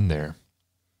she's in there.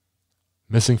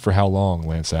 Missing for how long?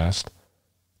 Lance asked.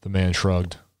 The man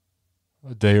shrugged.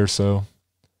 A day or so.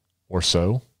 Or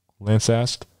so? Lance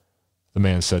asked. The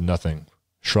man said nothing,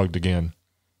 shrugged again.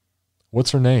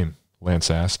 What's her name?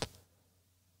 Lance asked.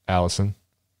 Allison.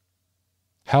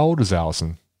 How old is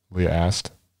Allison? Leah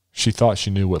asked. She thought she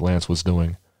knew what Lance was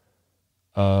doing.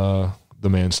 The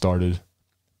man started.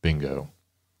 Bingo.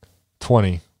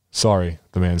 20. Sorry,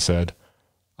 the man said.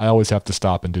 I always have to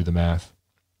stop and do the math.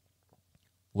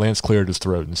 Lance cleared his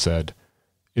throat and said,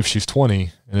 If she's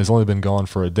 20 and has only been gone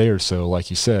for a day or so, like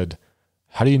you said,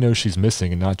 how do you know she's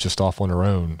missing and not just off on her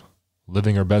own,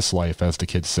 living her best life, as the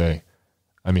kids say?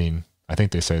 I mean, I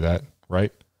think they say that,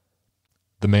 right?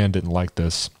 The man didn't like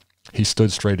this. He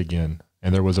stood straight again,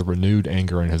 and there was a renewed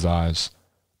anger in his eyes.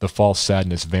 The false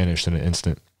sadness vanished in an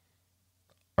instant.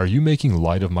 Are you making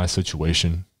light of my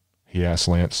situation? He asked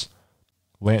Lance.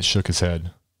 Lance shook his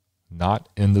head. Not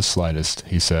in the slightest,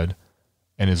 he said,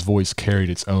 and his voice carried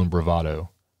its own bravado,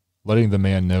 letting the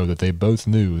man know that they both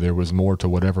knew there was more to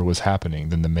whatever was happening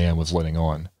than the man was letting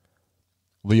on.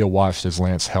 Leah watched as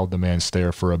Lance held the man's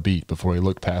stare for a beat before he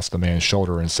looked past the man's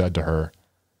shoulder and said to her,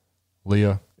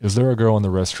 Leah, is there a girl in the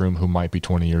restroom who might be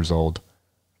 20 years old?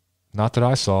 Not that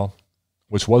I saw.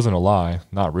 Which wasn't a lie,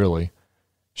 not really.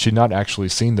 She'd not actually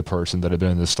seen the person that had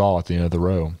been in the stall at the end of the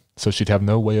row, so she'd have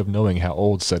no way of knowing how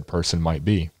old said person might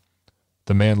be.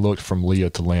 The man looked from Leah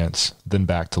to Lance, then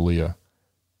back to Leah.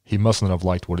 He mustn't have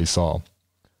liked what he saw.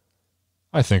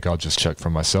 I think I'll just check for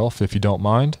myself, if you don't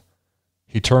mind.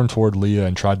 He turned toward Leah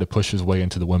and tried to push his way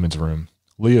into the women's room.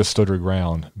 Leah stood her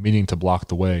ground, meaning to block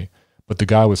the way, but the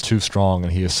guy was too strong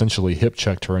and he essentially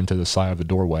hip-checked her into the side of the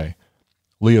doorway.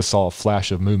 Leah saw a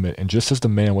flash of movement, and just as the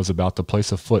man was about to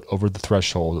place a foot over the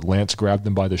threshold, Lance grabbed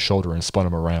him by the shoulder and spun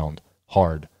him around,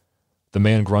 hard. The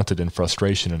man grunted in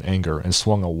frustration and anger and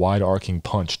swung a wide-arcing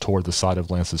punch toward the side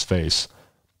of Lance's face.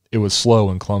 It was slow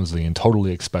and clumsy and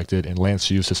totally expected, and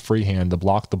Lance used his free hand to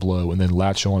block the blow and then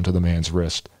latch onto the man's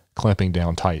wrist, clamping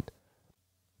down tight.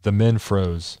 The men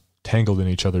froze, tangled in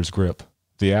each other's grip,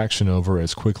 the action over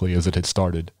as quickly as it had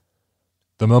started.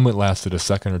 The moment lasted a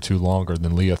second or two longer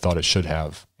than Leah thought it should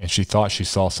have, and she thought she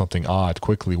saw something odd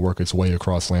quickly work its way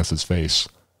across Lance's face,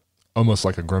 almost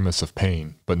like a grimace of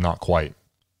pain, but not quite.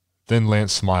 Then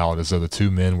Lance smiled as though the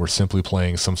two men were simply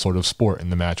playing some sort of sport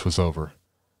and the match was over.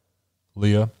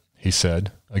 Leah, he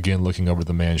said, again looking over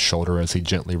the man's shoulder as he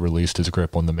gently released his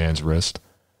grip on the man's wrist.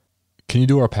 Can you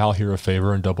do our pal here a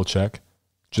favor and double-check?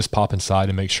 Just pop inside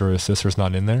and make sure his sister's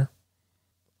not in there?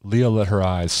 Leah let her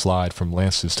eyes slide from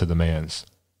Lance's to the man's.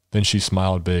 Then she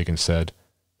smiled big and said,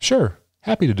 Sure,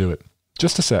 happy to do it.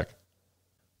 Just a sec.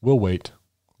 We'll wait,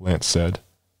 Lance said.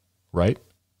 Right?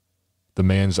 The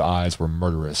man's eyes were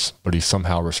murderous, but he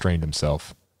somehow restrained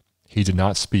himself. He did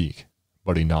not speak,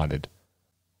 but he nodded.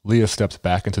 Leah stepped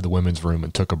back into the women's room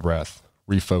and took a breath,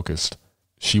 refocused.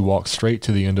 She walked straight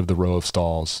to the end of the row of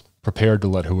stalls, prepared to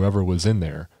let whoever was in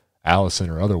there, Allison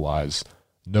or otherwise,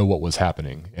 know what was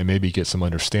happening and maybe get some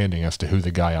understanding as to who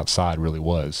the guy outside really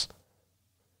was.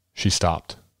 She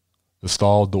stopped. The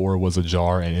stall door was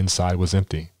ajar and inside was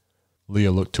empty.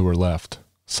 Leah looked to her left,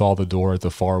 saw the door at the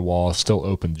far wall still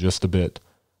open just a bit.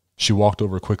 She walked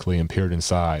over quickly and peered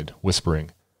inside,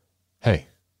 whispering, Hey,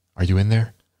 are you in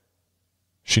there?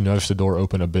 She nudged the door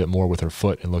open a bit more with her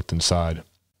foot and looked inside.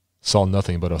 Saw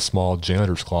nothing but a small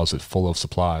janitor's closet full of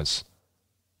supplies.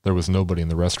 There was nobody in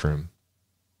the restroom.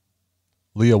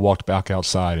 Leah walked back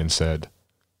outside and said,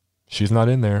 She's not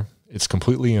in there. It's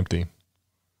completely empty.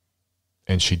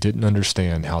 And she didn't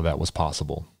understand how that was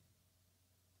possible.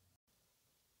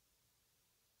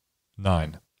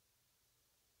 9.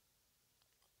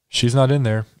 She's not in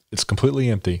there. It's completely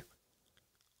empty.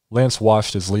 Lance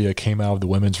watched as Leah came out of the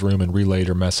women's room and relayed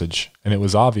her message, and it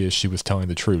was obvious she was telling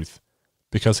the truth,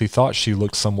 because he thought she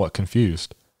looked somewhat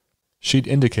confused. She'd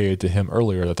indicated to him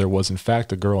earlier that there was in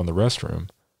fact a girl in the restroom,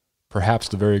 perhaps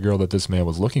the very girl that this man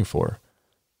was looking for,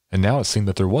 and now it seemed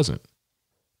that there wasn't.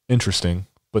 Interesting,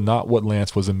 but not what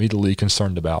Lance was immediately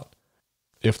concerned about.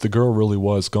 If the girl really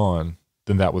was gone,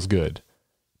 then that was good,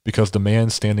 because the man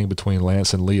standing between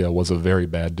Lance and Leah was a very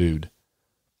bad dude.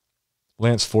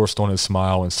 Lance forced on his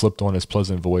smile and slipped on his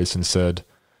pleasant voice and said,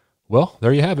 "Well,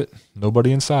 there you have it.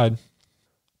 Nobody inside."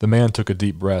 The man took a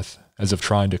deep breath, as if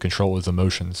trying to control his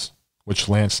emotions, which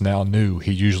Lance now knew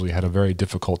he usually had a very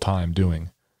difficult time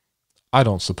doing. "I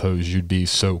don't suppose you'd be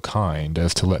so kind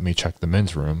as to let me check the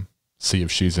men's room, see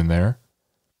if she's in there?"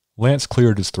 Lance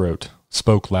cleared his throat,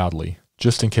 spoke loudly,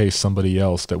 just in case somebody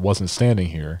else that wasn't standing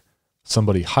here,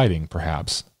 somebody hiding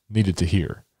perhaps, needed to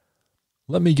hear.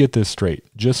 "Let me get this straight,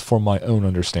 just for my own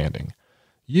understanding.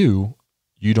 You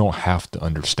don't have to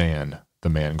understand," the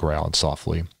man growled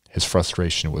softly. His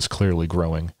frustration was clearly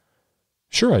growing.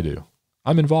 "Sure I do.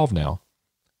 I'm involved now."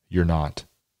 "You're not.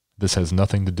 This has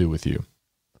nothing to do with you."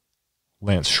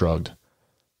 Lance shrugged.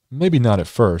 "Maybe not at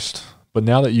first, but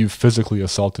now that you've physically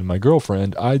assaulted my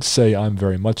girlfriend, I'd say I'm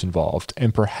very much involved,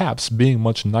 and perhaps being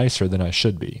much nicer than I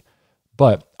should be.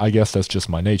 But I guess that's just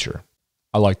my nature.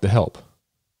 I like to help.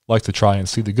 Like to try and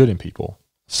see the good in people.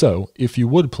 So, if you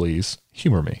would please,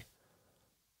 humor me."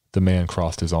 The man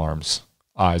crossed his arms,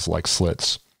 eyes like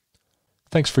slits.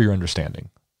 "Thanks for your understanding.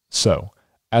 So,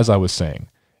 as I was saying,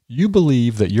 you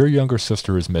believe that your younger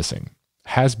sister is missing,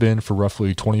 has been for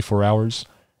roughly 24 hours,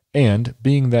 and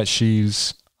being that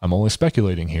she's, I'm only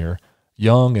speculating here,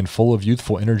 young and full of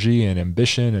youthful energy and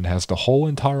ambition and has the whole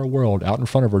entire world out in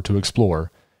front of her to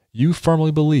explore, you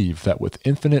firmly believe that with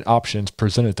infinite options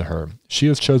presented to her, she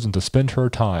has chosen to spend her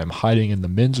time hiding in the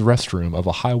men's restroom of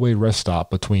a highway rest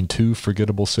stop between two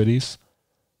forgettable cities?"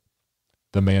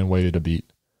 The man waited a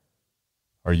beat.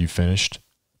 "Are you finished?"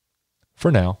 "For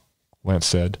now," Lance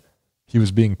said. He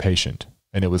was being patient,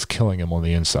 and it was killing him on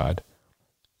the inside.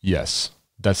 "Yes,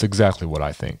 that's exactly what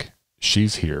I think.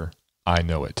 She's here. I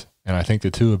know it, and I think the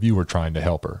two of you are trying to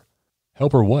help her."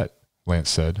 "Help her what?" Lance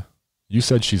said. "You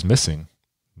said she's missing.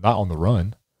 Not on the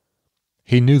run."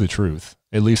 He knew the truth.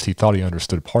 At least he thought he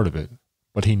understood part of it,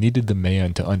 but he needed the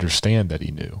man to understand that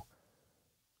he knew.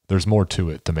 "There's more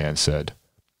to it," the man said.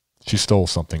 "She stole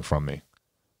something from me."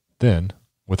 Then,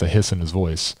 with a hiss in his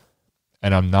voice,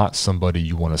 "And I'm not somebody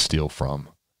you want to steal from."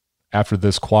 After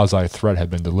this quasi-threat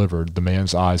had been delivered, the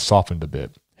man's eyes softened a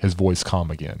bit, his voice calm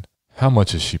again. "How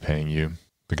much is she paying you?"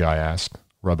 the guy asked,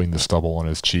 rubbing the stubble on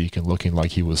his cheek and looking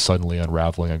like he was suddenly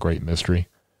unraveling a great mystery.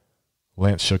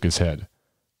 Lance shook his head.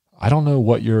 "I don't know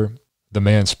what you're—" The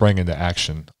man sprang into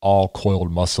action, all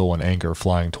coiled muscle and anger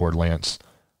flying toward Lance.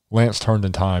 Lance turned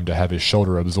in time to have his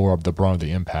shoulder absorb the brunt of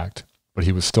the impact, but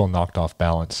he was still knocked off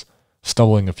balance,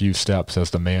 stumbling a few steps as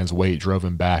the man's weight drove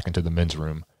him back into the men's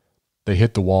room. They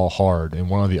hit the wall hard, and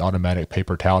one of the automatic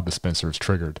paper towel dispensers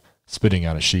triggered, spitting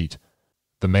out a sheet.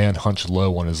 The man hunched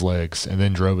low on his legs and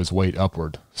then drove his weight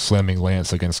upward, slamming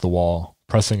Lance against the wall,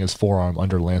 pressing his forearm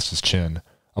under Lance's chin,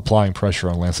 applying pressure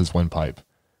on Lance's windpipe.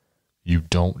 "You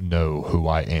don't know who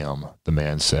I am," the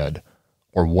man said,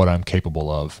 "or what I'm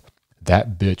capable of.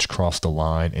 That bitch crossed the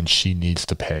line and she needs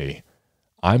to pay.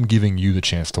 I'm giving you the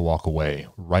chance to walk away,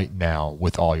 right now,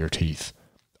 with all your teeth.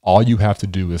 All you have to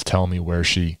do is tell me where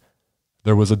she—"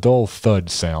 There was a dull thud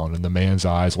sound, and the man's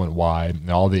eyes went wide, and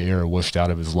all the air whooshed out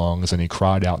of his lungs, and he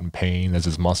cried out in pain as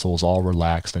his muscles all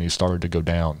relaxed and he started to go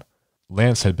down.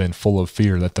 Lance had been full of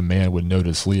fear that the man would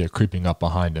notice Leah creeping up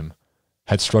behind him,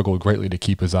 had struggled greatly to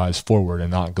keep his eyes forward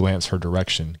and not glance her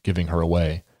direction, giving her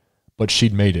away. But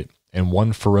she'd made it, and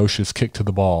one ferocious kick to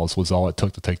the balls was all it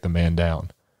took to take the man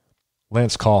down.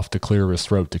 Lance coughed to clear his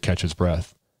throat to catch his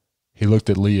breath. He looked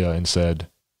at Leah and said,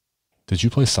 "Did you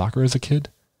play soccer as a kid?"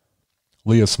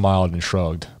 Leah smiled and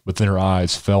shrugged, but then her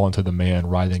eyes fell onto the man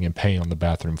writhing in pain on the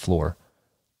bathroom floor.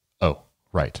 "Oh,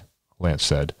 right," Lance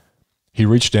said. He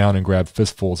reached down and grabbed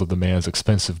fistfuls of the man's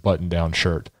expensive button-down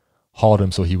shirt, hauled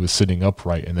him so he was sitting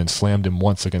upright, and then slammed him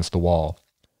once against the wall.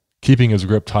 Keeping his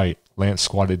grip tight, Lance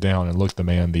squatted down and looked the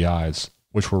man in the eyes,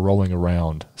 which were rolling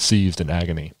around, seized in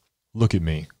agony. "Look at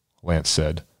me," Lance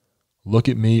said. "Look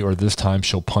at me, or this time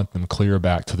she'll punt them clear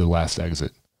back to the last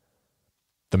exit."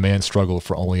 The man struggled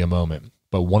for only a moment,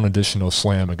 but one additional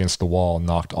slam against the wall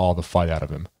knocked all the fight out of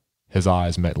him. His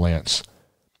eyes met Lance.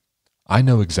 "I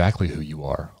know exactly who you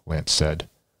are," Lance said.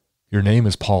 "Your name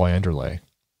is Paul Anderley.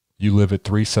 You live at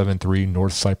 373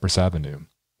 North Cypress Avenue,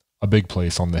 a big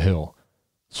place on the hill,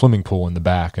 swimming pool in the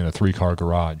back and a 3-car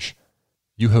garage.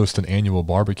 You host an annual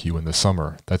barbecue in the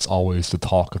summer that's always the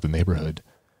talk of the neighborhood.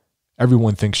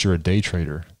 Everyone thinks you're a day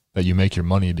trader, that you make your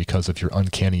money because of your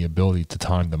uncanny ability to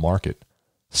time the market.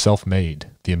 Self-made,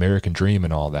 the American dream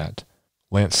and all that.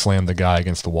 Lance slammed the guy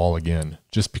against the wall again,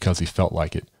 just because he felt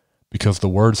like it, because the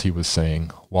words he was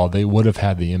saying, while they would have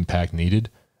had the impact needed,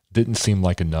 didn't seem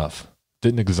like enough,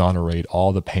 didn't exonerate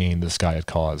all the pain this guy had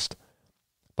caused.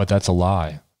 But that's a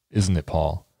lie, isn't it,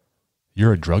 Paul?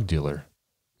 You're a drug dealer,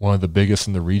 one of the biggest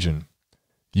in the region.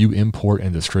 You import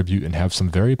and distribute and have some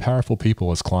very powerful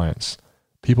people as clients,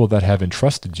 people that have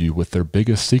entrusted you with their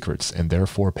biggest secrets and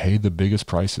therefore pay the biggest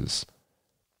prices.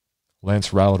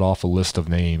 Lance rattled off a list of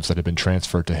names that had been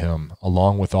transferred to him,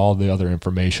 along with all the other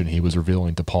information he was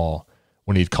revealing to Paul,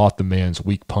 when he'd caught the man's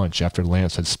weak punch after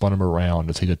Lance had spun him around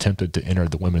as he'd attempted to enter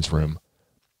the women's room.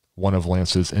 One of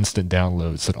Lance's instant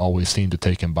downloads that always seemed to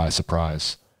take him by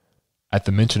surprise. At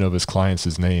the mention of his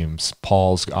clients' names,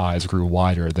 Paul's eyes grew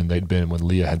wider than they'd been when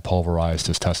Leah had pulverized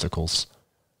his testicles.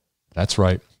 That's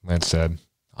right, Lance said.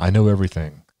 I know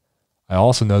everything. I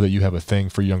also know that you have a thing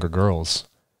for younger girls.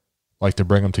 Like to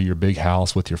bring them to your big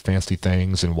house with your fancy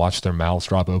things and watch their mouths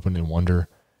drop open in wonder.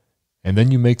 And then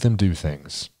you make them do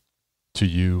things. To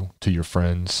you, to your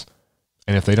friends.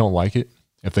 And if they don't like it,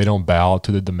 if they don't bow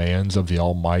to the demands of the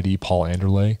almighty Paul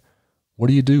Anderley, what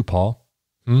do you do, Paul?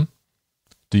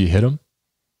 Do you hit them?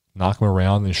 Knock them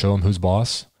around and show them who's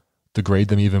boss? Degrade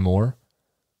them even more?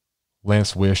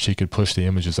 Lance wished he could push the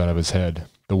images out of his head,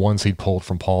 the ones he'd pulled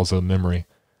from Paul's own memory.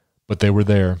 But they were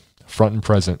there, front and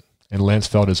present, and Lance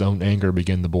felt his own anger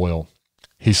begin to boil.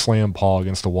 He slammed Paul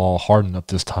against the wall hard enough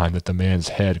this time that the man's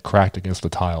head cracked against the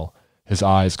tile, his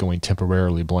eyes going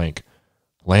temporarily blank.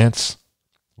 Lance,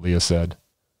 Leah said.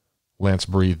 Lance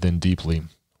breathed in deeply,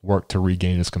 worked to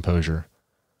regain his composure.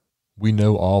 We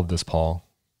know all of this, Paul.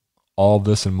 All of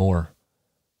this and more.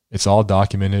 It's all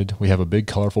documented. We have a big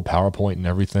colorful PowerPoint and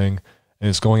everything, and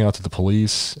it's going out to the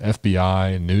police,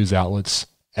 FBI, and news outlets,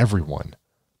 everyone.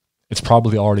 It's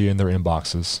probably already in their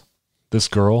inboxes. This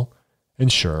girl,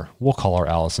 and sure, we'll call her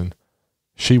Allison.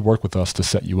 She worked with us to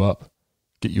set you up,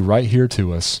 get you right here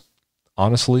to us.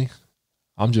 Honestly,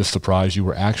 I'm just surprised you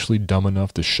were actually dumb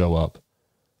enough to show up.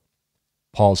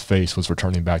 Paul's face was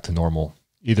returning back to normal,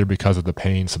 either because of the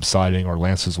pain subsiding or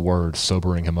Lance's words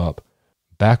sobering him up.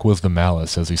 Back was the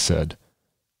malice as he said,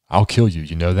 I'll kill you,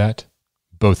 you know that?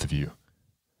 Both of you.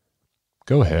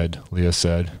 Go ahead, Leah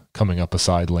said, coming up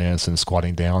beside Lance and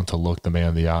squatting down to look the man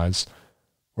in the eyes.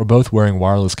 We're both wearing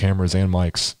wireless cameras and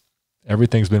mics.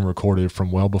 Everything's been recorded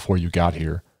from well before you got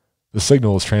here. The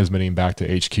signal is transmitting back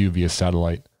to HQ via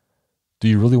satellite. Do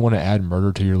you really want to add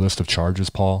murder to your list of charges,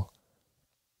 Paul?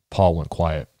 Paul went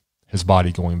quiet, his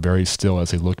body going very still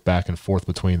as he looked back and forth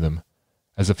between them,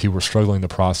 as if he were struggling to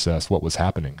process what was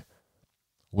happening.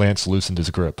 Lance loosened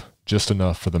his grip, just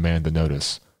enough for the man to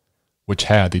notice, which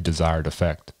had the desired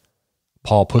effect.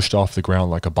 Paul pushed off the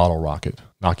ground like a bottle rocket,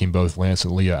 knocking both Lance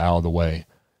and Leah out of the way.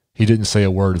 He didn't say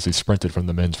a word as he sprinted from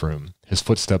the men's room, his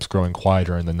footsteps growing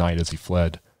quieter in the night as he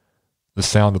fled. The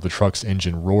sound of the truck's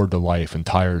engine roared to life and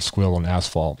tires squealed on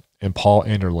asphalt, and Paul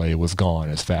Anderley was gone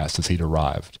as fast as he'd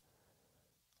arrived.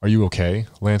 Are you okay?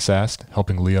 Lance asked,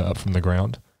 helping Leah up from the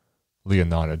ground. Leah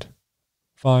nodded.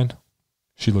 Fine.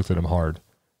 She looked at him hard.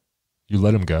 You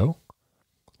let him go?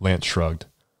 Lance shrugged.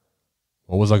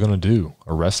 What was I going to do?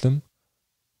 Arrest him?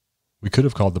 We could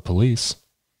have called the police.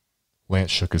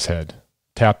 Lance shook his head,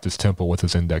 tapped his temple with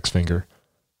his index finger.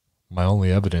 My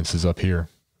only evidence is up here.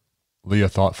 Leah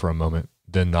thought for a moment,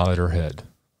 then nodded her head.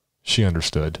 She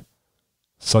understood.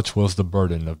 Such was the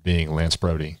burden of being Lance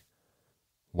Brody.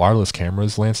 Wireless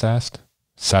cameras, Lance asked?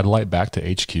 Satellite back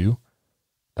to HQ?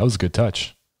 That was a good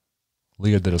touch.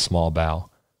 Leah did a small bow.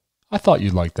 I thought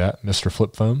you'd like that, Mr.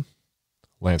 Flip Phone.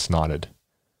 Lance nodded.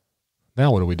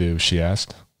 Now what do we do? She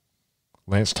asked.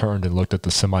 Lance turned and looked at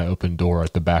the semi-open door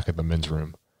at the back of the men's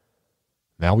room.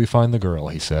 Now we find the girl,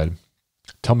 he said.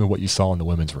 Tell me what you saw in the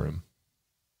women's room.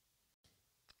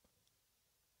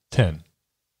 10.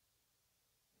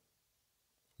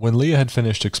 When Leah had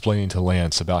finished explaining to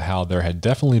Lance about how there had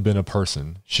definitely been a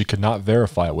person, she could not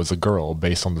verify it was a girl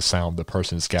based on the sound of the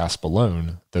person's gasp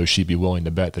alone, though she'd be willing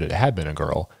to bet that it had been a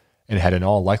girl, and had in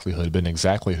all likelihood been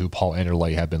exactly who Paul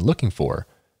Anderley had been looking for,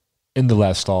 in the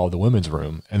last stall of the women's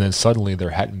room, and then suddenly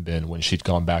there hadn't been when she'd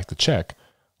gone back to check.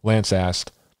 Lance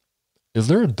asked, Is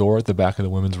there a door at the back of the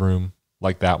women's room,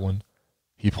 like that one?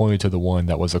 He pointed to the one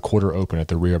that was a quarter open at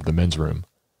the rear of the men's room.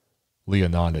 Leah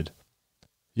nodded.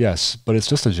 Yes, but it's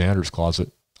just a janitor's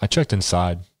closet. I checked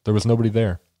inside. There was nobody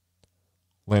there.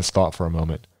 Lance thought for a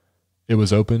moment. It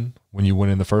was open when you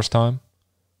went in the first time?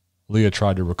 Leah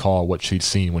tried to recall what she'd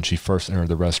seen when she first entered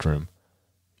the restroom.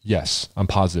 Yes, I'm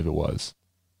positive it was.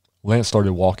 Lance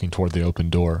started walking toward the open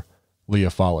door. Leah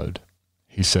followed.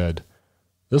 He said,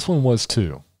 "This one was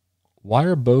too. Why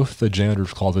are both the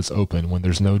janitor's closets open when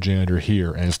there's no janitor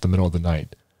here and it's the middle of the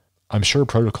night? I'm sure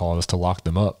protocol is to lock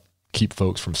them up, keep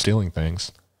folks from stealing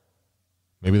things."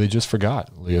 "Maybe they just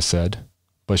forgot," Leah said,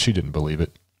 but she didn't believe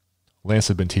it. Lance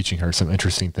had been teaching her some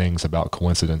interesting things about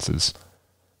coincidences.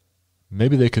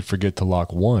 "Maybe they could forget to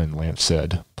lock one," Lance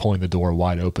said, pulling the door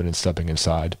wide open and stepping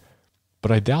inside.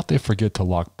 "But I doubt they forget to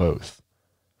lock both."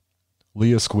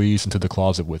 Leah squeezed into the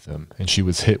closet with him, and she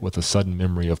was hit with a sudden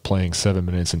memory of playing 7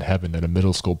 Minutes in Heaven at a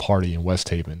middle school party in West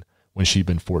Haven when she'd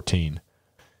been 14.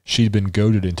 She'd been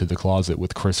goaded into the closet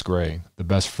with Chris Gray, the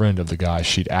best friend of the guy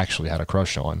she'd actually had a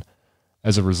crush on.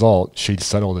 As a result, she'd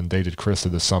settled and dated Chris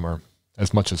through the summer,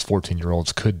 as much as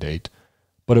 14-year-olds could date,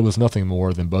 but it was nothing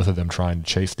more than both of them trying to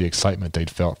chase the excitement they'd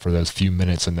felt for those few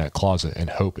minutes in that closet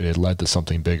and hope it had led to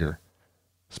something bigger.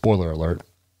 Spoiler alert,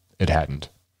 it hadn't.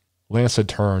 Lance had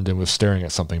turned and was staring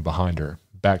at something behind her,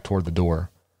 back toward the door.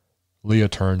 Leah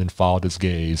turned and followed his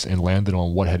gaze and landed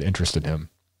on what had interested him.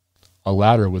 A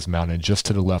ladder was mounted just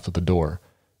to the left of the door,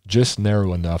 just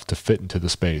narrow enough to fit into the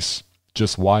space,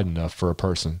 just wide enough for a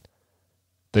person.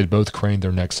 They'd both craned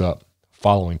their necks up,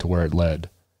 following to where it led.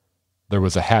 There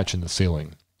was a hatch in the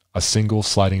ceiling. A single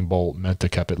sliding bolt meant to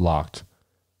keep it locked.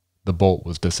 The bolt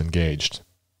was disengaged.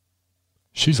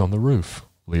 "She's on the roof,"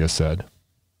 Leah said.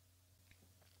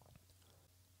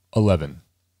 11.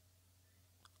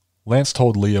 Lance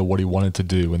told Leah what he wanted to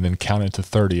do and then counted to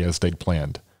 30 as they'd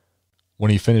planned. When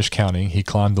he finished counting, he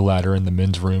climbed the ladder in the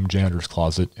men's room janitor's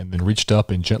closet and then reached up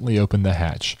and gently opened the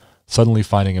hatch, suddenly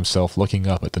finding himself looking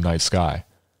up at the night sky.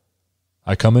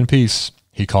 "I come in peace,"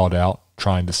 he called out,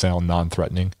 trying to sound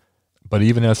non-threatening. But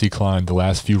even as he climbed the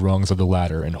last few rungs of the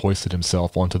ladder and hoisted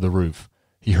himself onto the roof,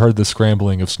 he heard the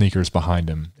scrambling of sneakers behind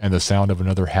him and the sound of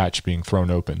another hatch being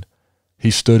thrown open. He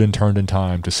stood and turned in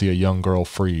time to see a young girl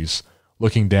freeze,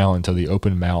 looking down into the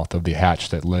open mouth of the hatch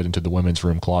that led into the women's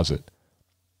room closet.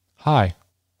 "Hi,"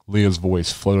 Leah's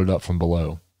voice floated up from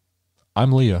below.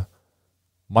 "I'm Leah.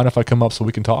 Mind if I come up so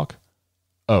we can talk?"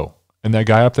 "Oh, and that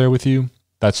guy up there with you?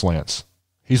 That's Lance.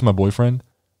 He's my boyfriend.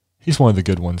 He's one of the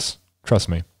good ones. Trust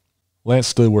me." Lance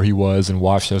stood where he was and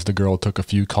watched as the girl took a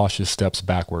few cautious steps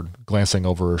backward, glancing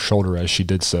over her shoulder as she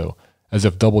did so, as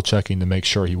if double-checking to make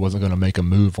sure he wasn't going to make a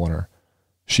move on her.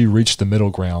 She reached the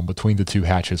middle ground between the two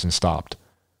hatches and stopped.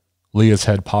 Leah's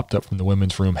head popped up from the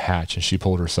women's room hatch and she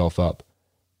pulled herself up.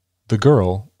 The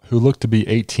girl, who looked to be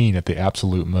 18 at the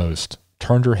absolute most,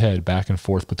 turned her head back and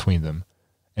forth between them,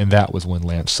 and that was when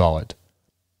Lance saw it.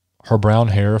 Her brown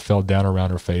hair fell down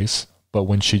around her face, but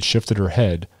when she'd shifted her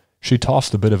head, she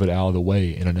tossed a bit of it out of the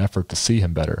way in an effort to see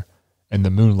him better, and the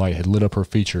moonlight had lit up her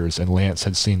features and Lance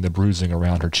had seen the bruising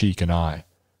around her cheek and eye.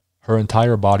 Her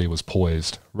entire body was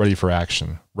poised, ready for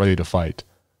action, ready to fight.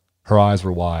 Her eyes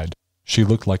were wide. She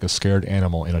looked like a scared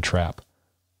animal in a trap,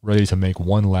 ready to make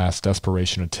one last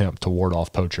desperation attempt to ward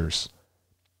off poachers.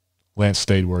 Lance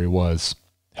stayed where he was,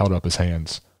 held up his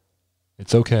hands.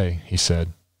 "It's okay," he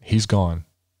said. "He's gone.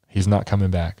 He's not coming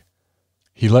back."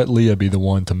 He let Leah be the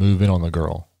one to move in on the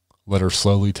girl, let her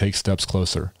slowly take steps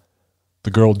closer. The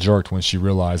girl jerked when she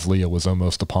realized Leah was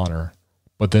almost upon her.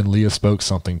 But then Leah spoke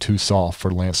something too soft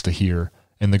for Lance to hear,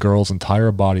 and the girl's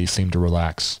entire body seemed to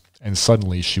relax, and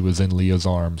suddenly she was in Leah's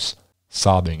arms,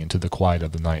 sobbing into the quiet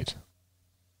of the night.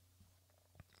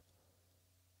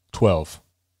 12.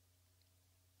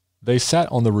 They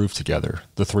sat on the roof together,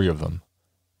 the three of them.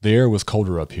 The air was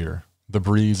colder up here, the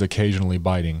breeze occasionally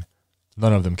biting.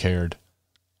 None of them cared.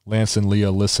 Lance and Leah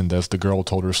listened as the girl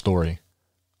told her story.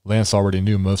 Lance already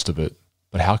knew most of it,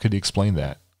 but how could he explain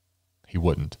that? He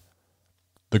wouldn't.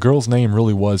 The girl's name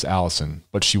really was Allison,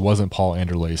 but she wasn't Paul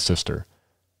Anderley's sister.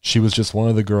 She was just one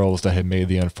of the girls that had made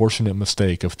the unfortunate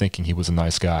mistake of thinking he was a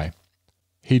nice guy.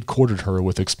 He'd courted her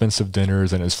with expensive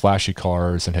dinners and his flashy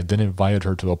cars and had then invited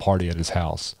her to a party at his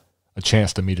house, a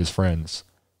chance to meet his friends.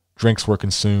 Drinks were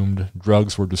consumed,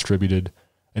 drugs were distributed,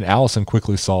 and Allison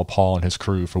quickly saw Paul and his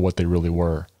crew for what they really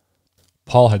were.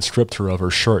 Paul had stripped her of her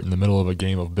shirt in the middle of a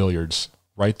game of billiards,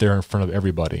 right there in front of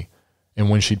everybody. And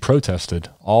when she'd protested,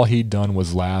 all he'd done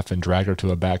was laugh and drag her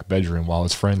to a back bedroom while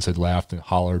his friends had laughed and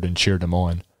hollered and cheered him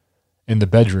on. In the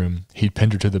bedroom, he'd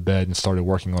pinned her to the bed and started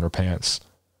working on her pants.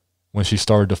 When she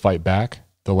started to fight back,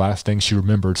 the last thing she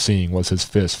remembered seeing was his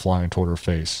fist flying toward her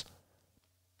face.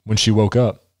 When she woke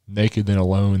up, naked and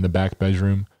alone in the back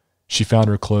bedroom, she found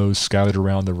her clothes scattered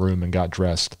around the room and got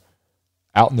dressed.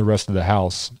 Out in the rest of the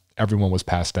house, everyone was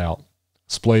passed out,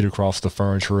 splayed across the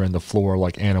furniture and the floor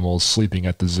like animals sleeping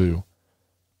at the zoo.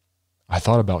 "I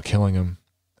thought about killing him,"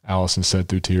 Allison said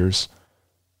through tears.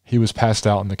 He was passed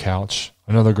out on the couch,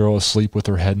 another girl asleep with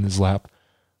her head in his lap.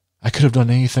 I could have done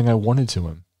anything I wanted to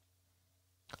him.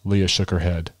 Leah shook her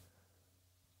head.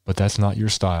 But that's not your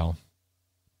style.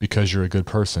 Because you're a good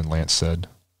person, Lance said.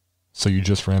 So you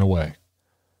just ran away.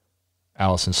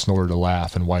 Allison snorted a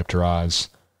laugh and wiped her eyes.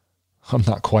 I'm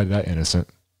not quite that innocent.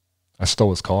 I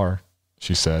stole his car,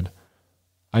 she said.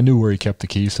 I knew where he kept the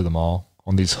keys to the mall,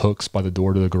 on these hooks by the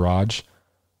door to the garage.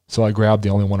 So I grabbed the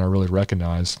only one I really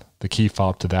recognized, the key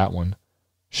fob to that one.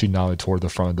 She nodded toward the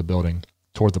front of the building,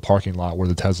 toward the parking lot where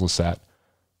the Tesla sat.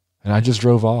 And I just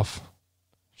drove off.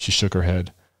 She shook her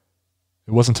head.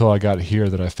 It wasn't until I got here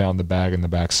that I found the bag in the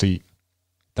back seat.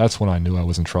 That's when I knew I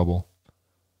was in trouble.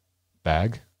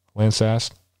 Bag? Lance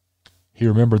asked. He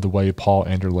remembered the way Paul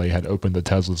Anderley had opened the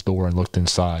Tesla's door and looked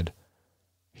inside.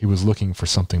 He was looking for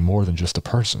something more than just a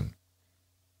person.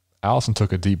 Allison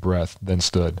took a deep breath, then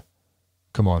stood.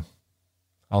 Come on.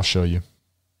 I'll show you.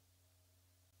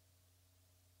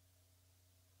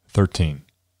 13.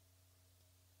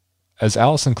 As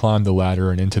Allison climbed the ladder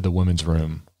and into the women's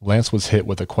room, Lance was hit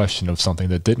with a question of something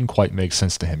that didn't quite make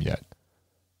sense to him yet.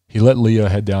 He let Leah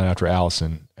head down after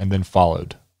Allison, and then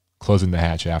followed, closing the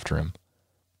hatch after him.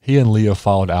 He and Leah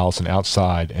followed Allison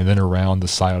outside and then around the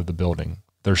side of the building,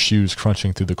 their shoes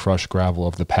crunching through the crushed gravel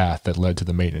of the path that led to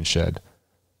the maintenance shed.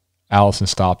 Allison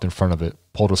stopped in front of it,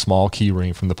 pulled a small key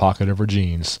ring from the pocket of her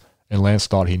jeans, and Lance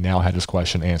thought he now had his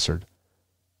question answered.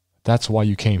 That's why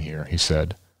you came here, he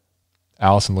said.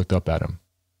 Allison looked up at him.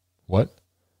 What?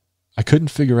 I couldn't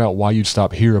figure out why you'd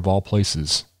stop here of all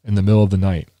places, in the middle of the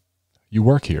night. You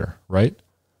work here, right?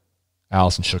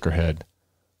 Allison shook her head.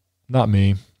 Not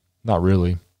me. Not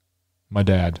really. My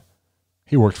dad.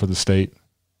 He worked for the state.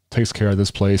 Takes care of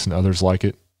this place and others like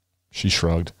it. She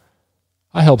shrugged.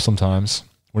 I help sometimes,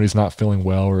 when he's not feeling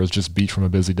well or is just beat from a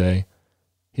busy day.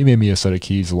 He made me a set of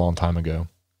keys a long time ago.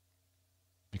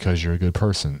 Because you're a good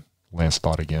person, Lance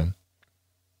thought again.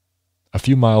 A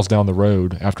few miles down the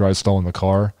road, after I'd stolen the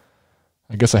car,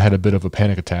 I guess I had a bit of a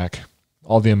panic attack.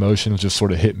 All the emotions just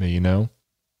sort of hit me, you know?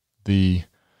 The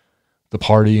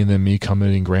party and then me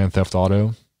committing Grand Theft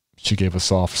Auto. She gave a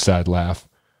soft, sad laugh.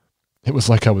 It was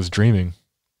like I was dreaming.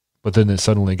 But then it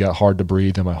suddenly got hard to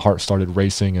breathe and my heart started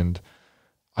racing and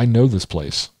I know this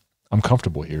place. I'm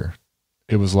comfortable here.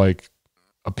 It was like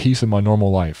a piece of my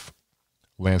normal life.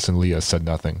 Lance and Leah said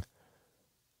nothing.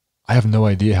 I have no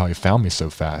idea how he found me so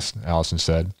fast, Allison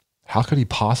said. How could he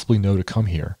possibly know to come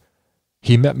here?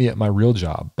 He met me at my real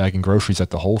job, bagging groceries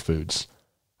at the Whole Foods.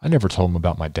 I never told him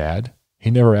about my dad.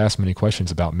 He never asked many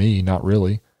questions about me, not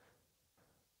really.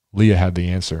 Leah had the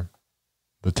answer.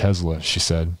 The Tesla, she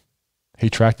said. He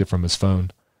tracked it from his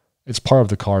phone. It's part of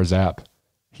the car's app.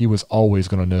 He was always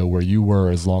going to know where you were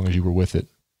as long as you were with it.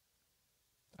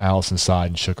 Allison sighed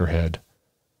and shook her head.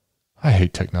 I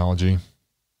hate technology.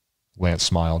 Lance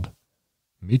smiled.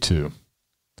 Me too.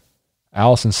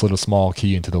 Allison slid a small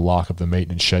key into the lock of the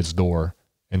maintenance shed's door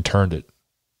and turned it.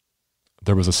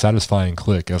 There was a satisfying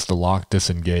click as the lock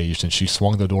disengaged and she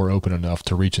swung the door open enough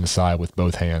to reach inside with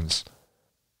both hands.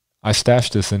 I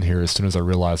stashed this in here as soon as I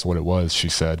realized what it was, she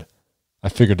said. I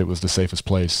figured it was the safest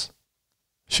place.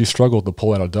 She struggled to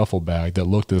pull out a duffel bag that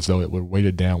looked as though it were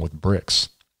weighted down with bricks.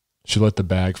 She let the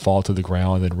bag fall to the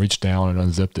ground and then reached down and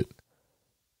unzipped it.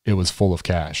 It was full of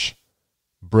cash.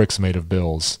 Bricks made of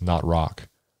bills, not rock.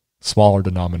 Smaller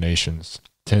denominations,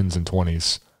 10s and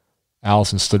 20s.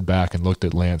 Allison stood back and looked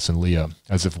at Lance and Leah,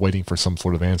 as if waiting for some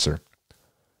sort of answer.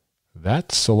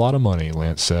 That's a lot of money,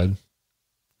 Lance said.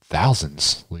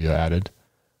 Thousands, Leah added.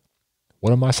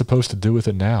 What am I supposed to do with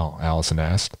it now? Allison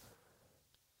asked.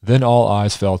 Then all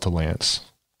eyes fell to Lance.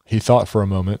 He thought for a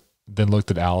moment, then looked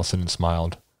at Allison and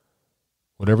smiled.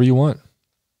 Whatever you want.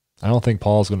 I don't think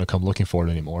Paul's going to come looking for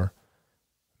it anymore.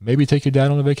 Maybe take your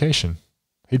dad on a vacation.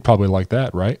 He'd probably like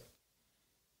that, right?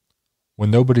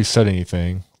 When nobody said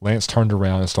anything, Lance turned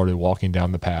around and started walking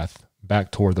down the path,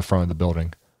 back toward the front of the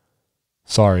building.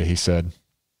 Sorry, he said.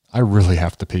 I really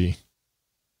have to pee.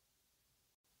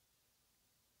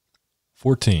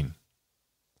 14.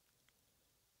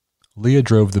 Leah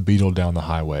drove the Beetle down the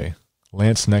highway,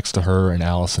 Lance next to her and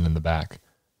Allison in the back.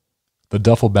 The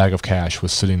duffel bag of cash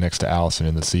was sitting next to Allison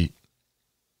in the seat.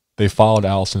 They followed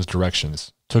Allison's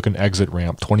directions, took an exit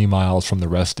ramp 20 miles from the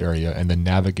rest area, and then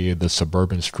navigated the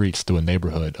suburban streets through a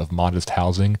neighborhood of modest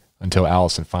housing until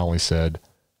Allison finally said,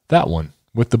 That one,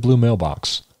 with the blue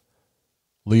mailbox.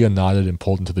 Leah nodded and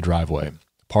pulled into the driveway,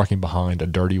 parking behind a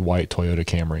dirty white Toyota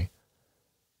Camry.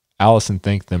 Allison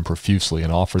thanked them profusely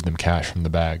and offered them cash from the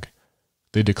bag.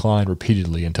 They declined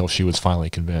repeatedly until she was finally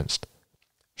convinced.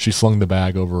 She slung the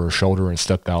bag over her shoulder and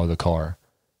stepped out of the car.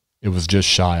 It was just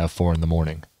shy of 4 in the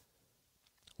morning.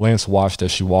 Lance watched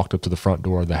as she walked up to the front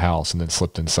door of the house and then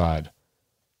slipped inside.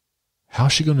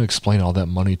 "How's she going to explain all that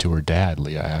money to her dad?"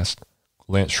 Leah asked.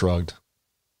 Lance shrugged.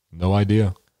 "No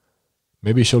idea.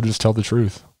 Maybe she'll just tell the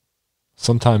truth.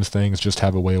 Sometimes things just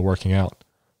have a way of working out.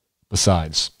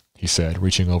 Besides," he said,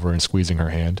 reaching over and squeezing her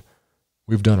hand,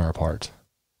 "we've done our part.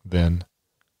 Then,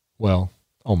 well,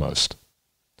 almost."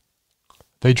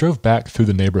 They drove back through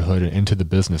the neighborhood and into the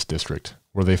business district,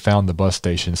 where they found the bus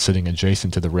station sitting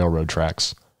adjacent to the railroad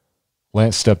tracks.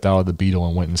 Lance stepped out of the Beetle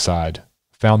and went inside,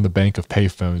 found the bank of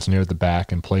payphones near the back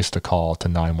and placed a call to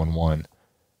 911.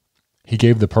 He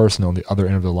gave the person on the other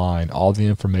end of the line all the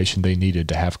information they needed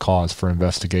to have cause for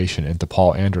investigation into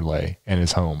Paul Anderley and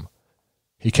his home.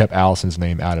 He kept Allison's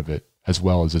name out of it, as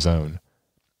well as his own.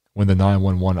 When the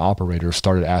 911 operator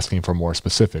started asking for more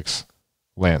specifics,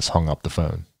 Lance hung up the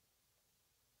phone.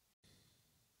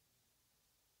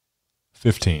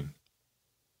 15.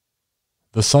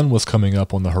 The sun was coming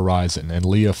up on the horizon, and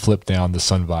Leah flipped down the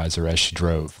sun visor as she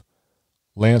drove.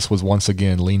 Lance was once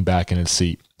again leaned back in his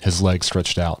seat, his legs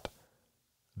stretched out.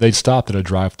 They'd stopped at a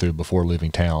drive-thru before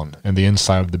leaving town, and the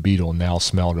inside of the Beetle now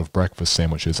smelled of breakfast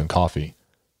sandwiches and coffee.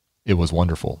 It was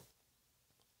wonderful.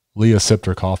 Leah sipped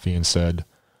her coffee and said,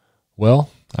 "Well,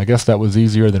 I guess that was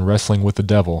easier than wrestling with the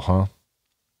devil, huh?"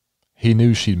 He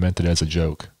knew she'd meant it as a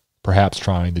joke, perhaps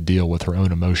trying to deal with her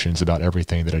own emotions about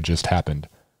everything that had just happened,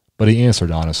 but he answered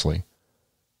honestly.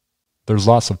 "There's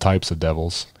lots of types of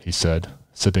devils," he said,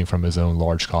 sipping from his own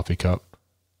large coffee cup.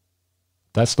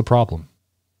 "That's the problem."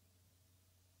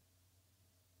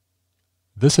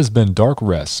 This has been Dark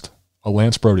Rest, a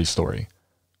Lance Brody story.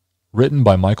 Written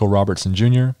by Michael Robertson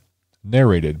Jr.,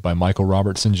 narrated by Michael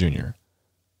Robertson Jr.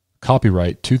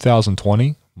 Copyright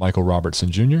 2020, Michael Robertson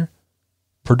Jr.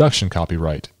 Production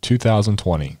copyright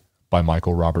 2020 by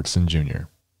Michael Robertson Jr.